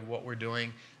story of what we're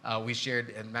doing. We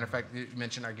shared, as a matter of fact, you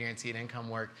mentioned our guaranteed income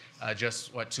work.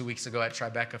 Just 2 weeks ago at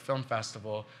Tribeca Film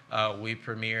Festival, we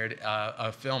premiered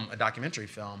a documentary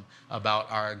film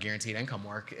about our guaranteed income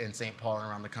work in St. Paul and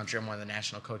around the country. I'm one of the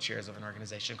national co-chairs of an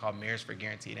organization called Mayors for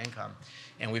Guaranteed Income,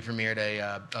 and we premiered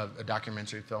a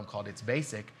documentary film called It's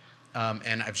Basic.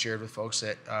 And I've shared with folks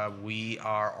that we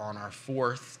are on our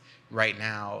 4th right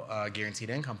now guaranteed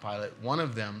income pilot. One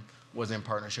of them was in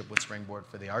partnership with Springboard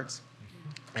for the Arts,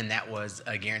 and that was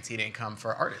a guaranteed income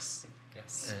for artists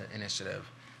initiative.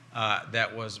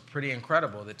 That was pretty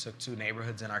incredible. That took 2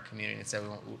 neighborhoods in our community and said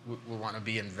we want to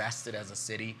be invested as a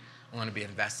city. We want to be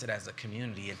invested as a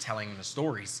community in telling the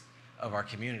stories of our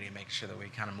community, making sure that we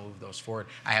kind of move those forward.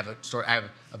 I have a story. I have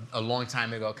a long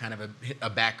time ago kind of a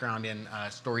background in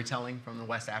storytelling from the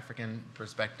West African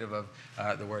perspective of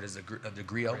the word is a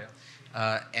griot.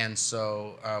 And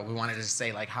so we wanted to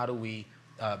say, like, how do we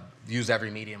use every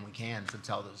medium we can to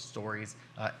tell those stories,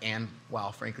 and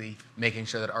while frankly making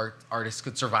sure that artists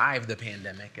could survive the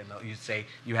pandemic. And you say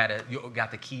you got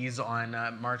the keys on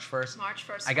March 1st. March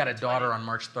 1st. I got a daughter on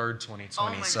March 3rd, 2020.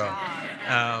 Oh my so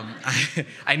God.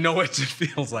 I know what it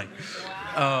feels like.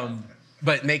 Wow.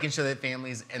 But making sure that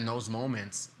families in those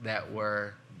moments that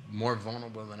were more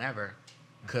vulnerable than ever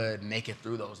could make it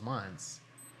through those months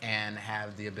and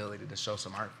have the ability to show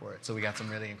some art for it. So we got some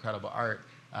really incredible art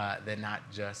that not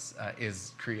just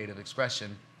is creative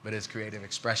expression, but is creative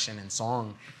expression in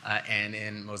song and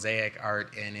in mosaic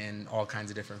art and in all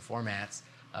kinds of different formats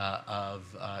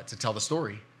to tell the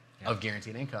story of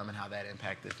guaranteed income and how that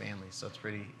impacted families. So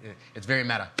it's very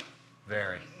meta.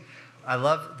 Very. I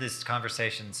love this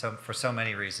conversation for so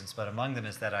many reasons, but among them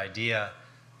is that idea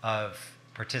of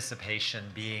participation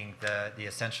being the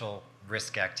essential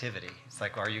risk activity. It's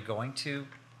like, are you going to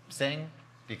sing?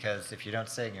 Because if you don't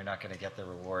sing, you're not going to get the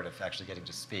reward of actually getting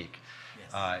to speak.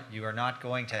 Yes. You are not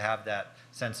going to have that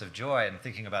sense of joy. And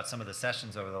thinking about some of the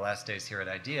sessions over the last days here at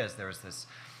Ideas, there was this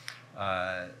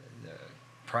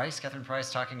Catherine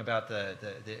Price, talking about the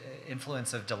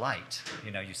influence of delight.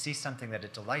 You know, you see something that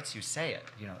it delights you, say it,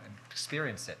 and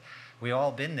experience it. We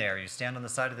all been there. You stand on the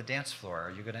side of the dance floor.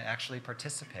 Are you going to actually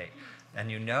participate? And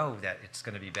you know that it's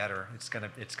going to be better. It's going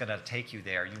to take you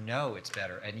there. You know it's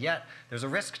better. And yet there's a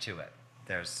risk to it.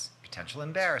 There's potential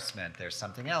embarrassment. There's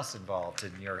something else involved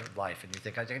in your life, and you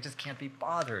think, I just can't be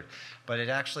bothered. But it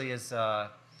actually is.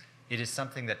 It is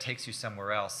something that takes you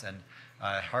somewhere else. And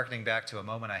hearkening back to a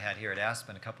moment I had here at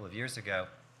Aspen a couple of years ago,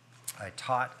 I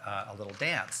taught a little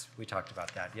dance. We talked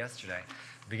about that yesterday.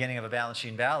 Beginning of a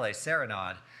Balanchine Ballet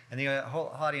serenade, and the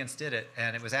whole audience did it.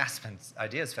 And it was Aspen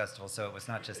Ideas Festival, so it was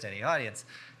not just any audience.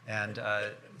 And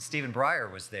Stephen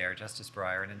Breyer was there, Justice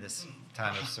Breyer, and in this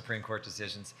time of Supreme Court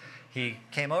decisions, he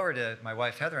came over to my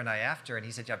wife Heather and I after, and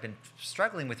he said, I've been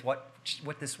struggling with what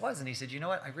this was. And he said, you know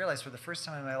what? I realized for the first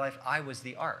time in my life, I was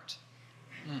the art.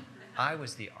 I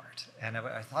was the art. And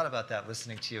I thought about that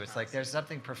listening to you. It's like there's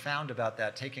something profound about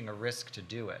that, taking a risk to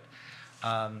do it.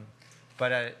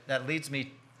 But that leads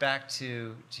me back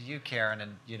to you, Karen,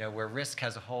 and where risk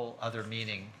has a whole other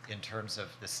meaning in terms of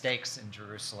the stakes in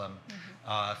Jerusalem,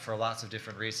 for lots of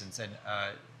different reasons. And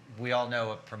we all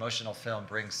know a promotional film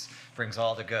brings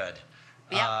all the good.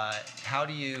 Yeah. How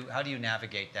do you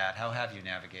navigate that? How have you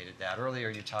navigated that? Earlier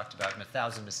you talked about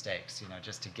 1,000 mistakes,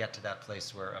 just to get to that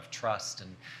place of trust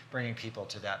and bringing people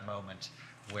to that moment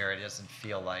where it doesn't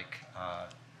feel like.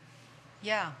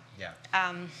 Yeah. Yeah.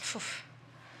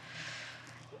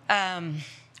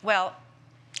 Well,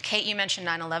 Kate, you mentioned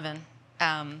 9/11,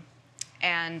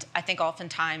 and I think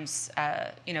oftentimes,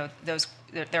 there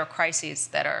are crises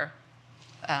that are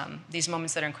these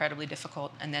moments that are incredibly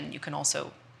difficult, and then you can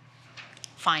also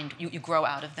find you grow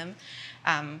out of them.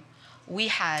 We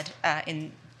had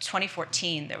in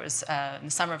 2014, there was in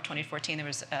the summer of 2014, there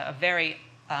was a very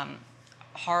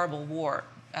horrible war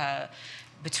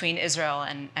between Israel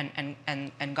and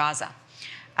Gaza.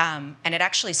 And it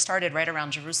actually started right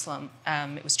around Jerusalem.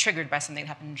 It was triggered by something that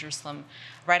happened in Jerusalem.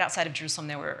 Right outside of Jerusalem,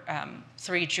 there were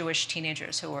 3 Jewish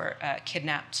teenagers who were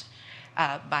kidnapped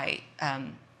by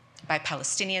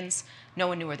Palestinians. No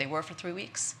one knew where they were for 3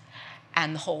 weeks.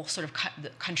 And the whole the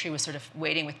country was sort of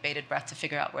waiting with bated breath to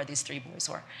figure out where these 3 boys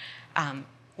were.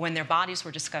 When their bodies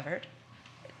were discovered,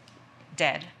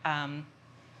 dead,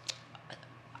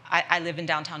 I live in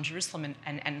downtown Jerusalem,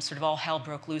 and sort of all hell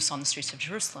broke loose on the streets of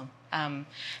Jerusalem. And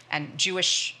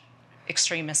Jewish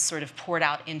extremists sort of poured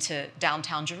out into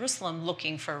downtown Jerusalem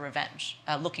looking for revenge,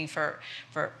 looking for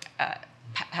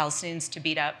Palestinians to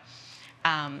beat up.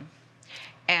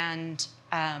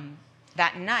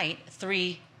 That night,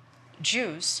 3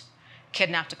 Jews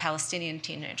kidnapped a Palestinian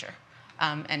teenager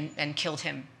and killed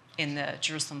him in the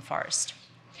Jerusalem forest.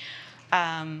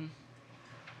 And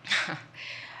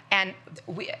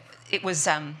it was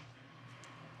a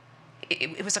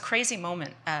crazy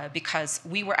moment because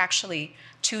we were actually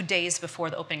 2 days before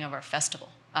the opening of our festival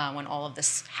when all of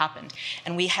this happened.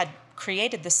 And we had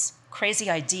created this crazy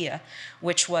idea,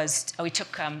 which was we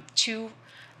took 2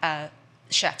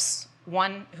 chefs,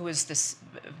 one who was this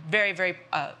very, very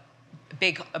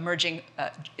big emerging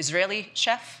Israeli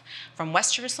chef from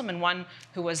West Jerusalem, and one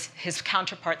who was his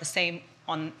counterpart, the same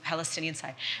on the Palestinian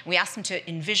side. And we asked them to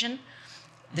envision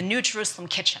the New Jerusalem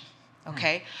kitchen,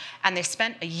 okay? And they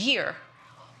spent a year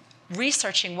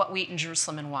researching what we eat in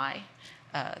Jerusalem and why,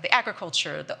 the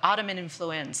agriculture, the Ottoman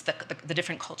influence, the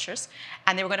different cultures.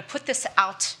 And they were going to put this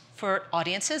out for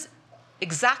audiences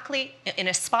exactly in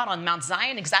a spot on Mount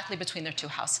Zion, exactly between their two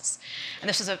houses. And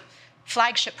this was a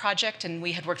flagship project, and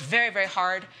we had worked very, very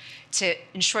hard to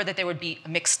ensure that there would be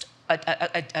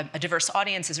a diverse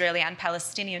audience, Israeli and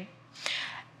Palestinian.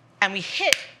 And we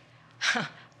hit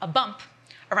a bump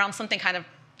around something kind of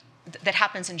that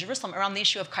happens in Jerusalem around the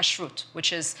issue of kashrut,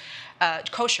 which is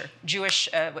kosher, Jewish,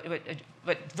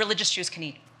 what religious Jews can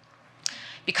eat.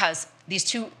 Because these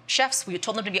two chefs, we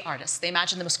told them to be artists. They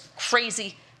imagined the most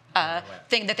crazy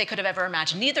thing that they could have ever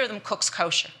imagined. Neither of them cooks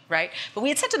kosher, right? But we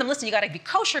had said to them, listen, you got to be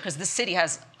kosher because this city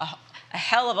has a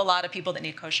hell of a lot of people that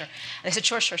need kosher. And they said,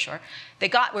 sure, sure, sure. We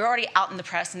were already out in the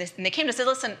press, and they came to say,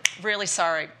 listen, really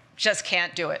sorry, just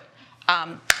can't do it.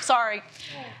 Sorry.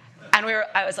 And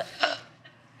I was like,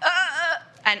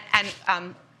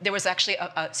 and there was actually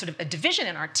a sort of a division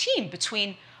in our team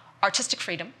between artistic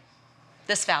freedom,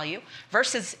 this value,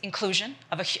 versus inclusion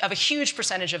of a huge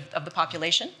percentage of the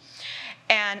population.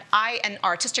 And I and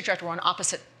our artistic director were on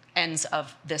opposite ends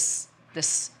of this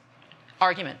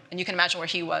argument. And you can imagine where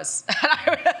he was,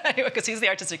 because he's the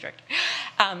artistic director.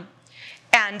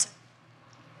 And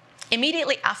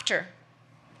immediately after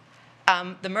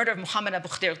the murder of Muhammad Abu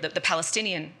Khdir, the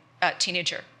Palestinian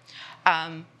teenager,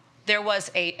 there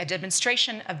was a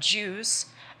demonstration of Jews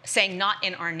saying "not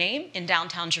in our name" in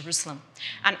downtown Jerusalem.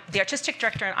 And the artistic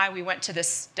director and I, we went to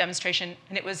this demonstration,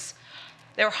 and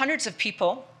there were hundreds of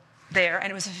people there,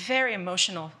 and it was very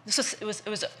emotional.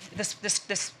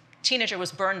 This teenager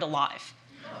was burned alive,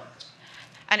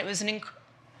 and it was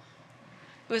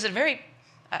a very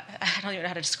I don't even know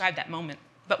how to describe that moment.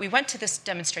 But we went to this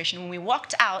demonstration. When we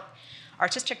walked out, our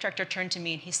artistic director turned to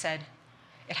me and he said,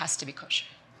 "It has to be kosher."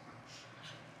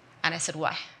 And I said,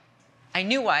 "Why?" I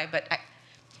knew why, but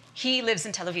he lives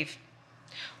in Tel Aviv,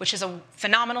 which is a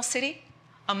phenomenal city,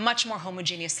 a much more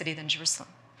homogeneous city than Jerusalem.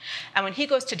 And when he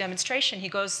goes to demonstration, he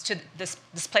goes to this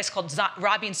place called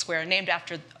Rabin Square, named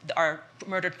after our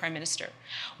murdered prime minister,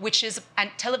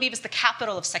 and Tel Aviv is the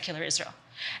capital of secular Israel.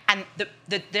 And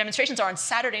the demonstrations are on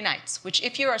Saturday nights, which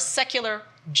if you're a secular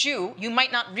Jew, you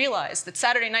might not realize that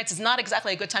Saturday nights is not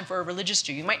exactly a good time for a religious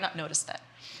Jew. You might not notice that.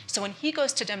 So when he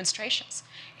goes to demonstrations,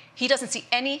 he doesn't see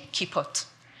any kippot.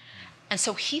 And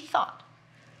so he thought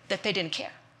that they didn't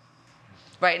care.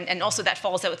 Right? And also that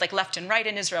falls out with like left and right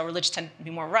in Israel. Religious tend to be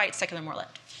more right, secular more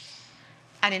left.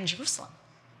 And in Jerusalem,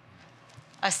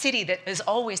 a city that is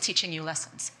always teaching you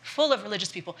lessons, full of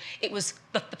religious people,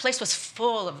 the place was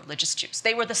full of religious Jews.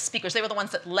 They were the speakers. They were the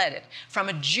ones that led it from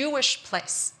a Jewish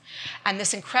place. And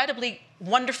this incredibly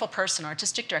wonderful person,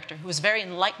 artistic director, who was a very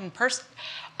enlightened person,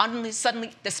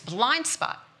 suddenly this blind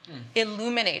spot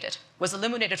was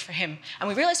illuminated for him. And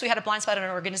we realized we had a blind spot in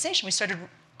our organization. We started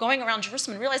going around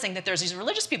Jerusalem and realizing that there's these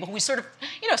religious people who we sort of,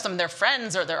 some of their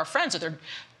friends or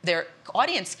their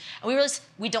audience, and we realized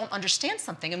we don't understand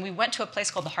something. And we went to a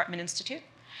place called the Hartman Institute,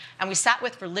 and we sat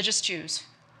with religious Jews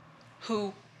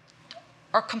who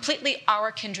are completely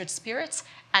our kindred spirits,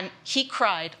 and he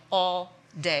cried all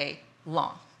day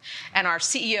long. And our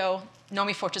CEO,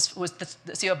 Nomi Fortis, who was the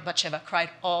CEO of Batsheva,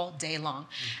 cried all day long.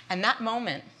 And that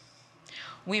moment,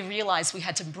 we realized we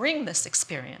had to bring this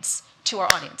experience to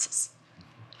our audiences.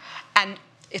 And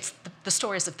it's the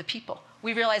stories of the people.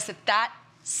 We realized that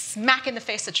smack in the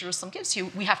face that Jerusalem gives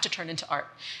you, we have to turn into art.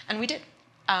 And we did.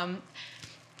 I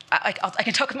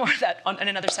can talk more of that in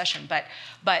another session, but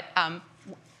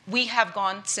we have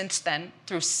gone since then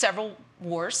through several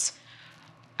wars.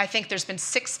 I think there's been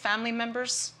 6 family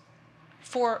members,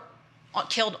 4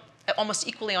 killed almost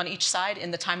equally on each side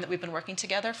in the time that we've been working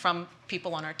together from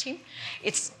people on our team.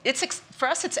 For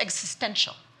us, it's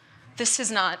existential. This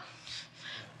is not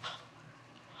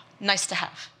nice to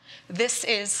have. This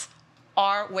is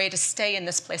our way to stay in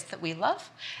this place that we love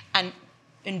and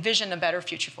envision a better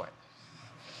future for it.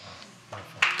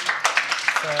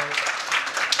 So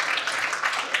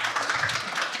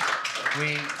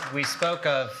we spoke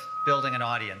of building an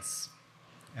audience.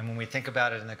 And when we think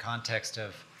about it in the context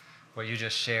of what you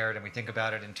just shared, and we think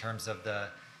about it in terms of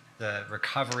the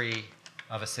recovery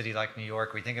of a city like New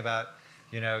York, we think about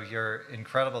your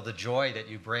the joy that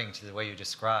you bring to the way you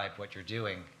describe what you're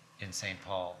doing in St.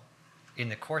 Paul. In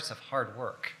the course of hard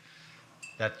work,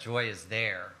 that joy is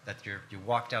there, that you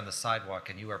walk down the sidewalk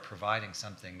and you are providing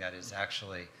something that is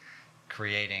actually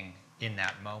creating in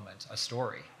that moment a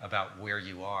story about where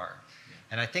you are.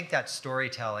 And I think that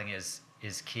storytelling is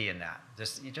key in that.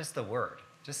 Just the word.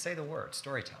 Just say the word,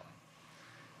 storytelling.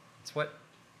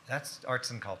 That's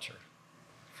arts and culture.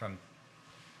 From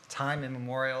time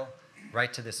immemorial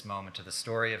right to this moment, to the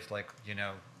story of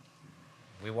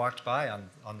We walked by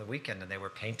on the weekend and they were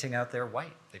painting out their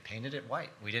white. They painted it white.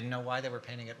 We didn't know why they were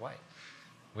painting it white.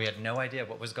 We had no idea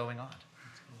what was going on.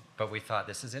 But we thought,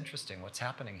 this is interesting, what's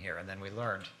happening here? And then we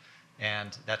learned.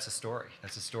 And that's a story.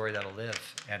 That's a story that'll live,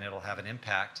 and it'll have an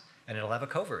impact, and it'll have a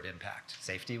covert impact.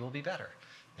 Safety will be better.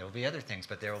 There will be other things,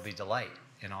 but there will be delight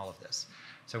in all of this.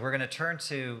 So we're going to turn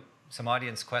to some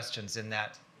audience questions in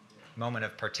that moment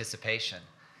of participation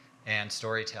and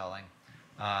storytelling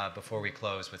before we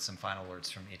close with some final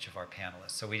words from each of our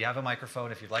panelists. So we have a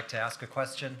microphone. If you'd like to ask a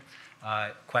question,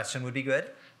 question would be good.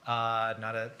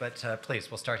 But please,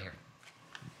 we'll start here.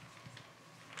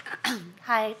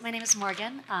 Hi, my name is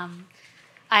Morgan.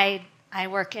 I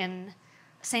work in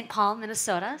St. Paul,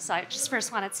 Minnesota. So I just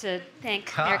first wanted to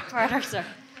thank Mayor Carter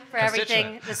for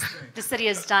everything the city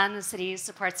has done. The city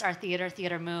supports our theater,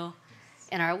 Theater Moo,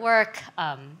 in our work,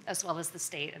 as well as the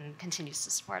state, and continues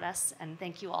to support us. And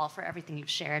thank you all for everything you've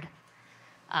shared.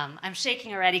 I'm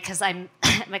shaking already because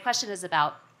my question is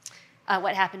about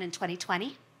what happened in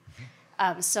 2020.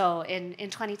 So in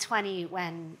 2020,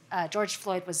 when George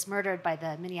Floyd was murdered by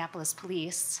the Minneapolis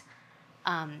police,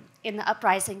 in the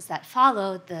uprisings that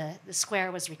followed, the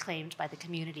square was reclaimed by the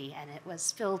community, and it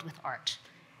was filled with art.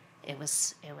 It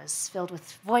was filled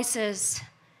with voices,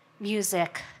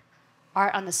 music,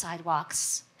 art on the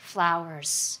sidewalks,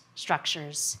 flowers,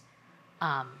 structures.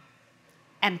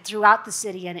 And throughout the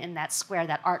city and in that square,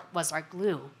 that art was our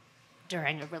glue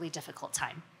during a really difficult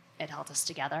time. It held us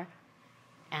together.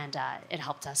 And it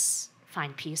helped us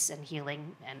find peace and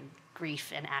healing and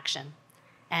grief and action.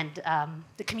 And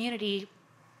the community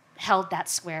held that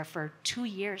square for 2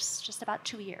 years, just about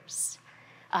 2 years,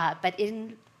 but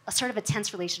in a sort of a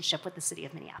tense relationship with the city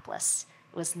of Minneapolis.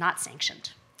 It was not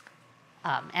sanctioned.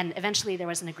 And eventually there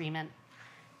was an agreement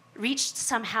reached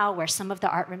somehow where some of the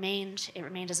art remained. It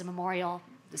remained as a memorial.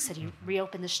 The city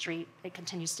reopened the street. It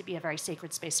continues to be a very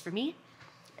sacred space for me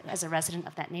as a resident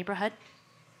of that neighborhood.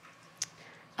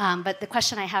 But the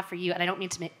question I have for you, and I don't mean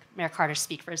to make Mayor Carter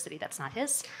speak for a city that's not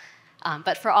his,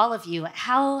 but for all of you,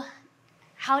 how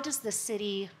does the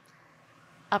city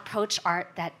approach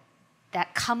art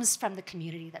that comes from the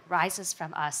community, that rises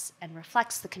from us and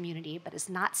reflects the community but is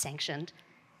not sanctioned?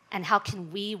 And how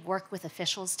can we work with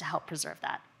officials to help preserve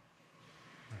that?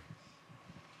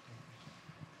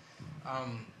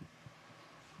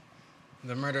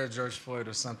 The murder of George Floyd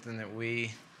was something that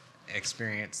we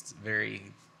experienced very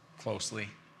closely.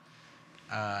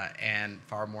 And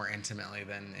far more intimately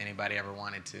than anybody ever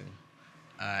wanted to.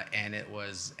 And it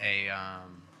was I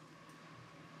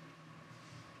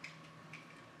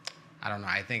don't know,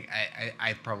 I think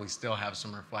I probably still have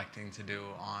some reflecting to do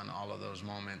on all of those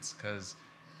moments, because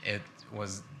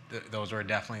those were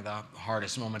definitely the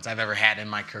hardest moments I've ever had in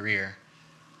my career.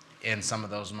 In some of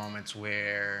those moments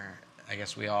where I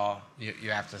guess you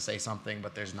have to say something,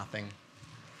 but there's nothing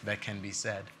that can be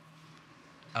said.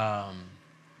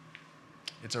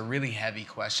 It's a really heavy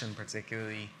question,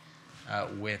 particularly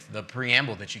with the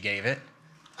preamble that you gave it,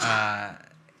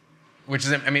 which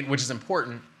is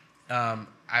important.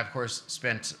 I of course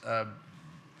spent a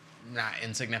not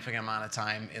insignificant amount of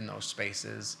time in those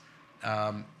spaces,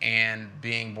 and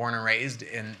being born and raised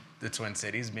in the Twin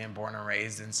Cities, being born and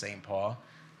raised in St. Paul,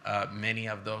 many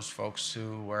of those folks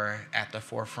who were at the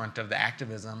forefront of the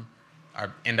activism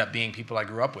end up being people I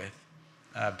grew up with,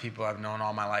 people I've known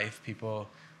all my life, people.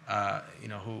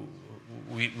 Who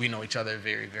we know each other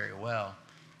very, very well.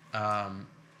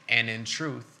 And in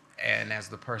truth, and as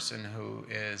the person who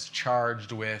is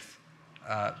charged with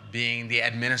being the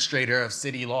administrator of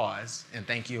city laws, and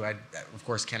thank you, I of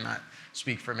course cannot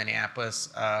speak for Minneapolis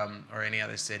or any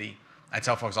other city. I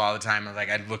tell folks all the time,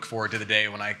 I look forward to the day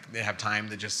when I have time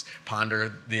to just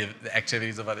ponder the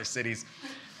activities of other cities.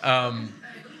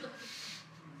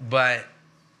 But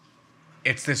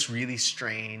it's this really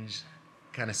strange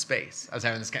kind of space. I was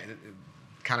having this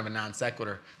kind of a non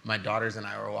sequitur. My daughters and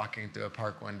I were walking through a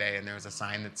park one day, and there was a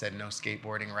sign that said no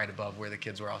skateboarding right above where the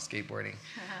kids were all skateboarding.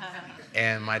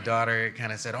 And my daughter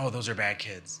kind of said, "Oh, those are bad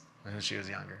kids," when she was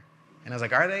younger. And I was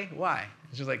like, "Are they? Why?"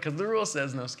 And she was like, "Because the rule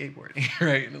says no skateboarding,"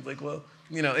 right? And I was like, well,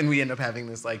 and we end up having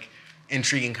this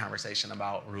intriguing conversation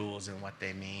about rules and what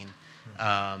they mean.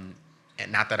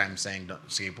 And not that I'm saying don't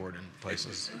skateboard in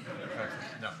places.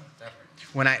 No, definitely.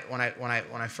 When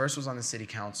I first was on the city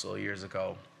council years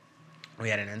ago, we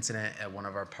had an incident at one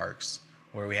of our parks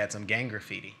where we had some gang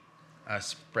graffiti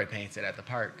spray painted at the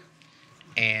park,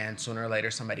 and sooner or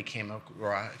later somebody came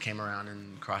around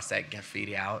and crossed that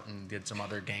graffiti out and did some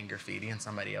other gang graffiti, and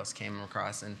somebody else came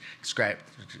across and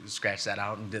scratched that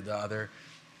out and did the other,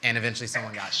 and eventually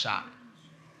someone got shot.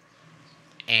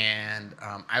 And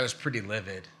I was pretty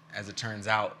livid, as it turns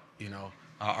out.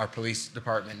 Our police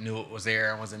department knew it was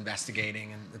there and was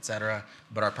investigating, and et cetera.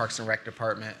 But our Parks and Rec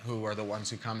department, who are the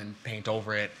ones who come and paint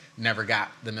over it, never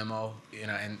got the memo,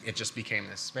 and it just became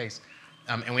this space.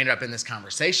 And we ended up in this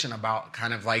conversation about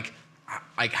kind of like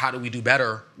how do we do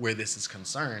better where this is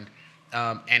concerned.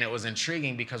 And it was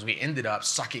intriguing because we ended up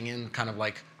sucking in kind of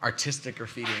like artistic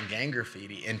graffiti and gang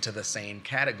graffiti into the same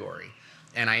category.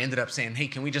 And I ended up saying, hey,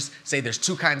 can we just say there's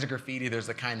two kinds of graffiti? There's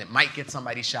the kind that might get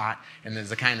somebody shot, and there's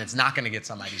the kind that's not going to get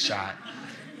somebody shot.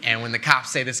 And when the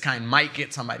cops say this kind might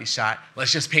get somebody shot,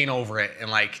 let's just paint over it, and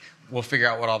like we'll figure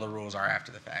out what all the rules are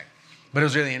after the fact. But it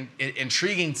was really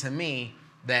intriguing to me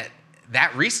that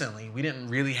recently we didn't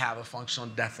really have a functional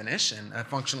definition, a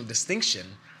functional distinction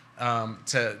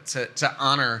to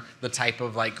honor the type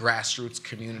of like grassroots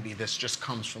community. This just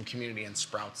comes from community and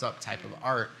sprouts up type of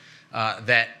art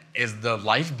that is the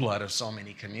lifeblood of so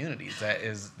many communities.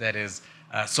 That is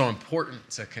so important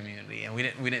to community. And we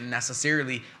didn't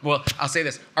necessarily. Well, I'll say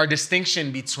this: our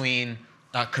distinction between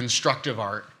constructive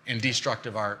art and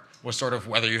destructive art was sort of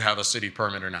whether you have a city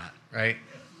permit or not, right?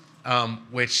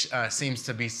 Which seems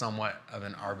to be somewhat of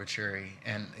an arbitrary,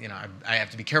 and I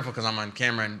have to be careful because I'm on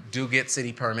camera and do get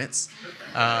city permits.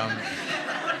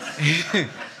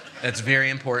 That's very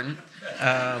important.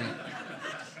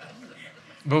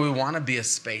 But we want to be a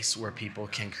space where people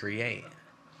can create.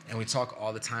 And we talk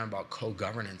all the time about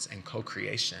co-governance and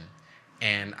co-creation.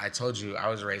 And I told you I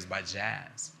was raised by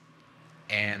jazz.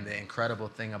 And the incredible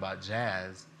thing about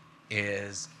jazz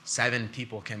is 7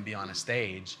 people can be on a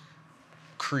stage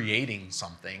creating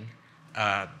something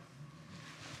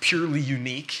purely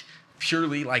unique,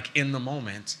 purely like in the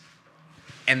moment,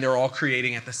 and they're all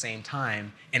creating at the same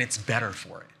time, and it's better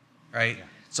for it, right? Yeah.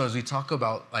 So as we talk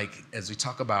about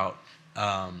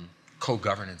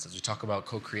co-governance, as we talk about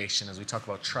co-creation, as we talk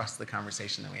about trust, the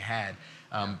conversation that we had,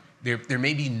 there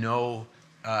may be no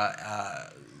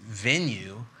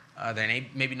venue, there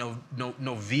may be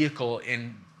no vehicle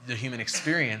in the human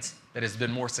experience that has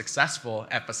been more successful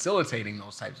at facilitating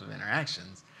those types of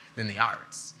interactions than the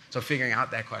arts. So figuring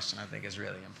out that question, I think, is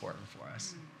really important for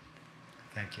us.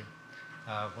 Thank you.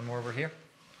 One more over here.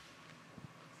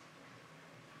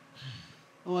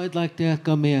 Oh, I'd like to ask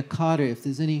Mayor Carter if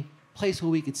there's any place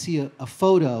where we could see a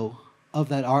photo of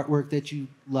that artwork that you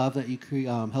love, that you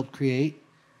helped create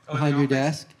behind your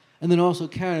desk. And then also,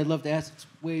 Karen, I'd love to ask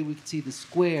where we could see the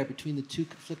square between the two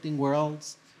conflicting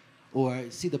worlds, or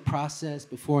see the process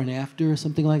before and after, or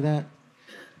something like that.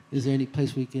 Is there any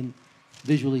place we can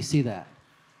visually see that?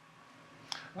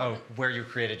 Oh, where you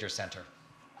created your center.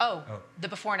 Oh, the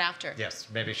before and after. Yes,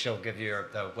 maybe she'll give you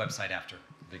the website after.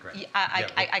 It'd be great. Yeah,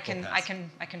 I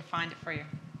can find it for you.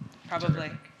 Probably.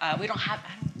 We don't have.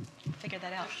 I don't figure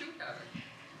that out. We should have it.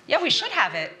 Yeah, we should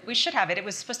have it. We should have it. It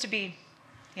was supposed to be,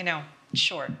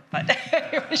 short, but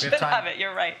we should have it.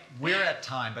 You're right. We're at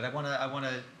time, but I want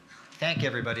to thank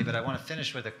everybody. But I want to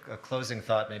finish with a closing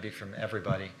thought, maybe from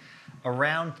everybody,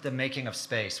 around the making of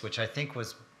space, which I think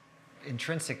was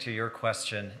intrinsic to your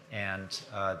question and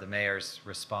the mayor's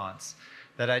response.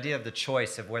 That idea of the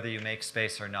choice of whether you make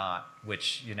space or not,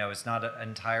 which is not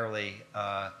entirely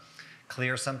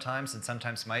clear sometimes, and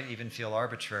sometimes might even feel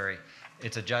arbitrary.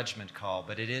 It's a judgment call,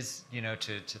 but it is,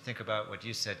 to think about what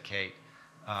you said, Kate.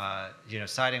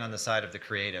 Siding on the side of the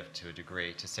creative to a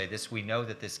degree, to say this, we know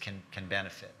that this can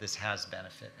benefit, this has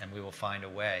benefit, and we will find a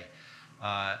way.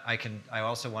 I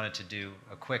also wanted to do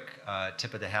a quick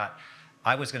tip of the hat.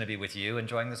 I was going to be with you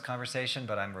enjoying this conversation,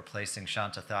 but I'm replacing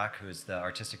Shanta Thak, who is the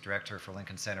artistic director for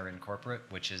Lincoln Center Incorporate,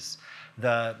 which is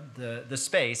the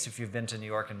space, if you've been to New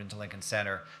York and been to Lincoln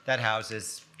Center, that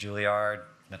houses Juilliard,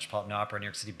 Metropolitan Opera, New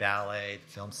York City Ballet,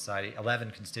 Film Society,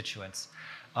 11 constituents.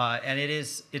 And it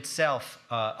is itself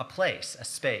a place, a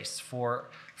space for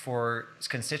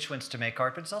constituents to make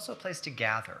art, but it's also a place to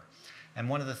gather. And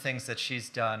one of the things that she's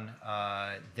done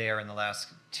there in the last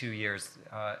 2 years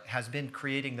has been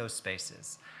creating those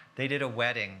spaces. They did a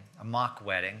wedding, a mock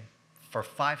wedding, for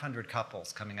 500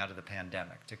 couples coming out of the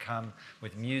pandemic, to come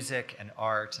with music and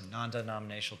art and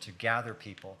non-denominational, to gather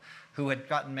people who had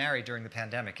gotten married during the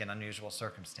pandemic in unusual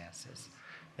circumstances.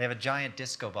 They have a giant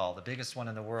disco ball, the biggest one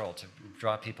in the world, to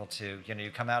draw people to,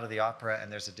 you come out of the opera and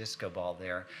there's a disco ball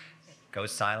there. It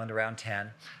goes silent around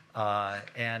 10.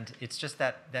 And it's just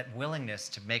that willingness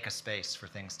to make a space for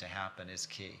things to happen is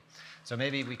key. So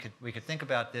maybe we could think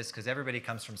about this, because everybody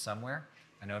comes from somewhere.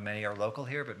 I know many are local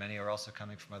here, but many are also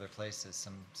coming from other places.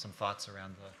 Some thoughts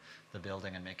around the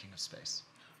building and making of space.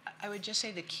 I would just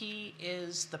say the key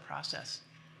is the process.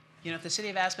 If the city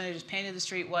of Aspen had just painted the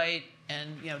street white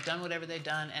and done whatever they'd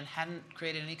done and hadn't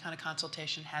created any kind of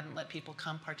consultation, hadn't let people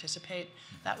come participate,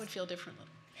 that would feel differently.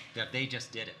 Yeah, they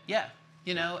just did it. Yeah.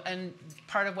 You know, and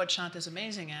part of what Shanta's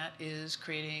amazing at is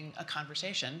creating a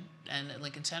conversation. And at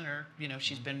Lincoln Center, you know,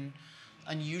 she's been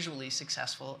unusually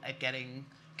successful at getting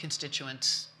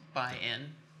constituents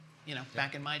buy-in. You know,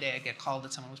 back in my day, I'd get called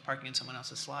that someone was parking in someone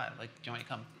else's slot. Like, do you want to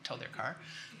come tow their car?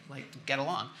 Like, get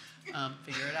along,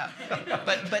 figure it out.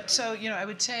 But so, you know, I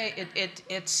would say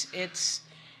it's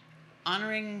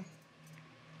honoring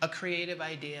a creative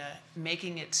idea,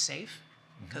 making it safe,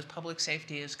 because public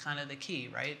safety is kind of the key,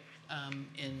 right?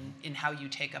 In how you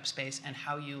take up space and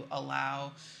how you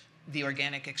allow the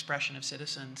organic expression of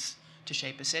citizens to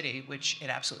shape a city, which it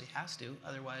absolutely has to.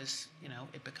 Otherwise, you know,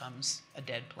 it becomes a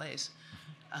dead place.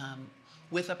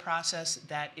 With a process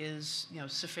that is, you know,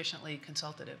 sufficiently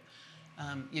consultative.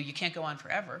 You can't go on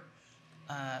forever,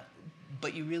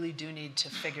 but you really do need to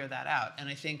figure that out. And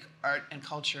I think art and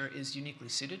culture is uniquely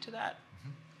suited to that.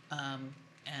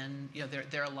 And you know,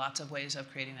 there are lots of ways of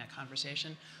creating that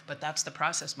conversation, but that's the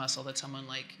process muscle that someone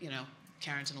like, you know,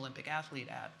 Karen's an Olympic athlete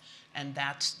at. And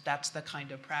that's the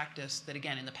kind of practice that,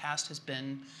 again, in the past has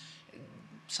been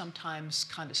sometimes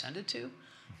condescended to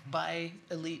by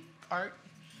elite art.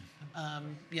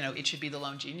 You know, it should be the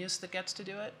lone genius that gets to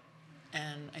do it.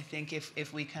 And I think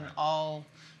if we can all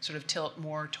sort of tilt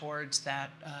more towards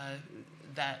that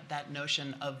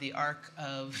notion of the arc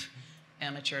of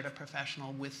amateur to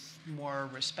professional with more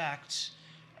respect,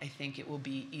 I think it will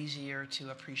be easier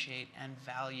to appreciate and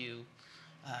value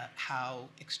how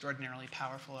extraordinarily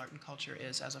powerful art and culture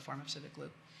is as a form of civic glue.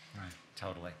 Right,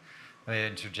 totally. Let me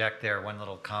interject there, one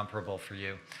little comparable for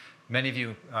you. Many of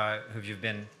you who've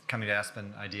been coming to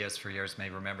Aspen Ideas for years may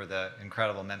remember the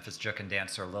incredible Memphis Juke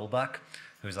dancer Lil Buck,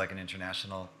 who's like an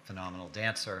international phenomenal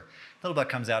dancer. Lil Buck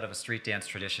comes out of a street dance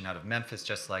tradition out of Memphis,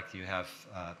 just like you have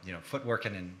you know,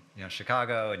 footworking in, you know,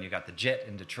 Chicago, and you got the JIT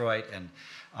in Detroit, and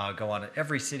go on.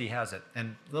 Every city has it.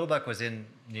 And Lil Buck was in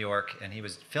New York, and he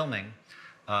was filming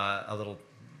a little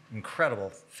incredible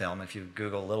film. If you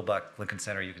Google Lil Buck Lincoln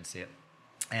Center, you can see it.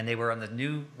 And they were on the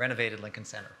new renovated Lincoln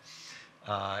Center.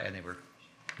 And they were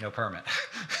no permit.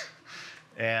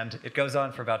 And it goes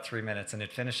on for about 3 minutes, and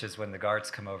it finishes when the guards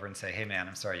come over and say, "Hey man,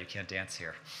 I'm sorry, you can't dance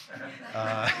here."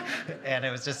 And it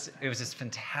was just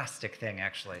fantastic thing,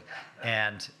 actually.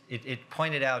 And it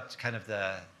pointed out kind of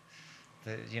the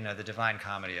you know, the divine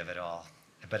comedy of it all.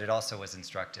 But it also was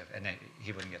instructive, and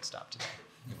he wouldn't get stopped today.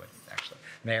 He wouldn't, actually.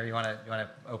 Mayor, you want to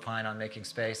opine on making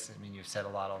space? I mean, you've said a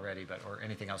lot already, but or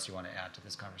anything else you want to add to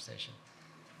this conversation?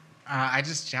 I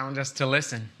just challenge us to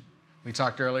listen. We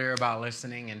talked earlier about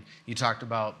listening, and you talked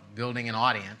about building an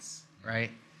audience,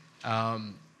 right?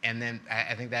 And then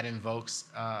I think that invokes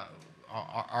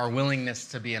our willingness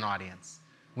to be an audience.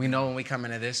 We know when we come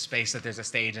into this space that there's a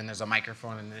stage and there's a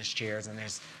microphone and there's chairs and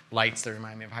there's lights that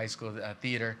remind me of high school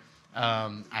theater.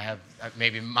 I have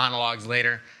maybe monologues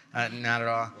later, not at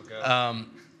all. Okay.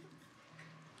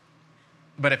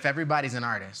 But if everybody's an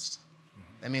artist,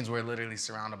 that means we're literally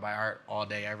surrounded by art all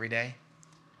day, every day.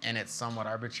 And it's somewhat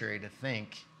arbitrary to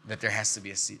think that there has to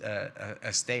be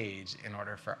a stage in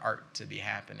order for art to be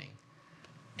happening.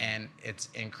 And it's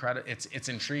incredible. It's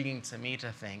intriguing to me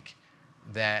to think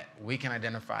that we can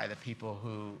identify the people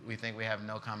who we think we have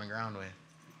no common ground with,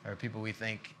 or people we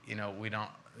think, you know,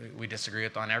 we disagree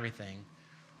with on everything,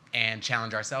 and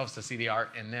challenge ourselves to see the art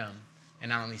in them, and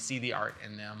not only see the art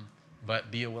in them,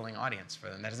 but be a willing audience for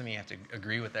them. That doesn't mean you have to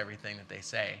agree with everything that they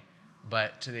say,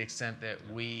 but to the extent that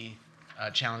we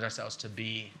challenge ourselves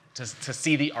to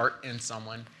see the art in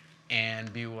someone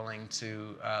and be willing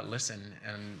to listen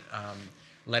and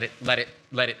let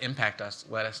it impact us,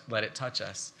 let it touch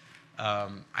us.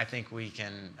 I think we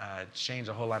can change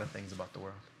a whole lot of things about the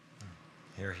world.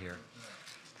 Hear, hear.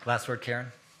 Last word,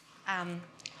 Karen?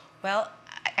 Well,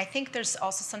 I think there's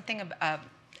also something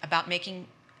about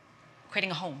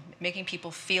creating a home, making people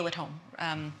feel at home.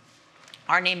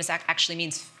 Our name actually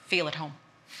means feel at home.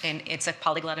 And it's a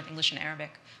polyglot of English and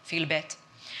Arabic, FeelBeit.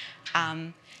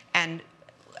 And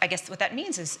I guess what that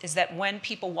means is that when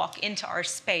people walk into our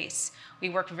space, we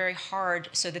work very hard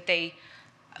so that they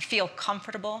feel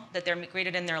comfortable, that they're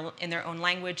greeted in their own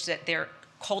language, that their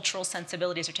cultural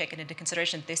sensibilities are taken into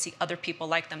consideration, they see other people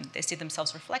like them, they see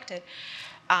themselves reflected,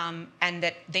 and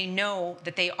that they know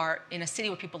that they are in a city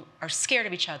where people are scared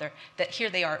of each other, that here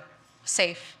they are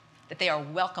safe, that they are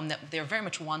welcome, that they're very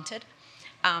much wanted.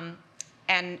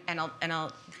 And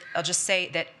I'll just say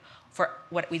that for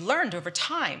what we learned over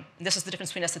time, and this is the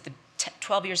difference between us at the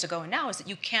 12 years ago and now, is that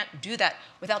you can't do that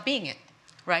without being it,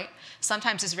 right?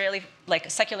 Sometimes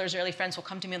secular Israeli friends will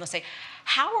come to me and they'll say,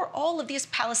 how are all of these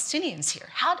Palestinians here?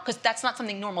 Because that's not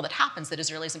something normal that happens, that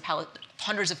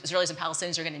hundreds of Israelis and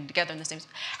Palestinians are getting together in the same.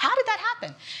 How did that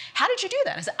happen? How did you do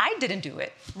that? I said, I didn't do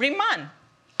it. Riman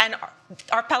And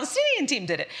our Palestinian team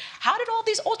did it. How did all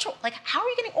these how are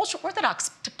you getting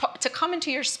ultra-Orthodox to come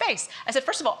into your space? I said,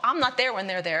 first of all, I'm not there when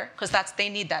they're there, because they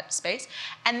need that space.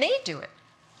 And they do it.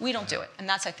 We don't do it. And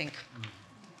that's, I think.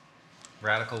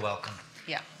 Radical welcome.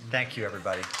 Yeah. Thank you,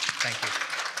 everybody. Thank you.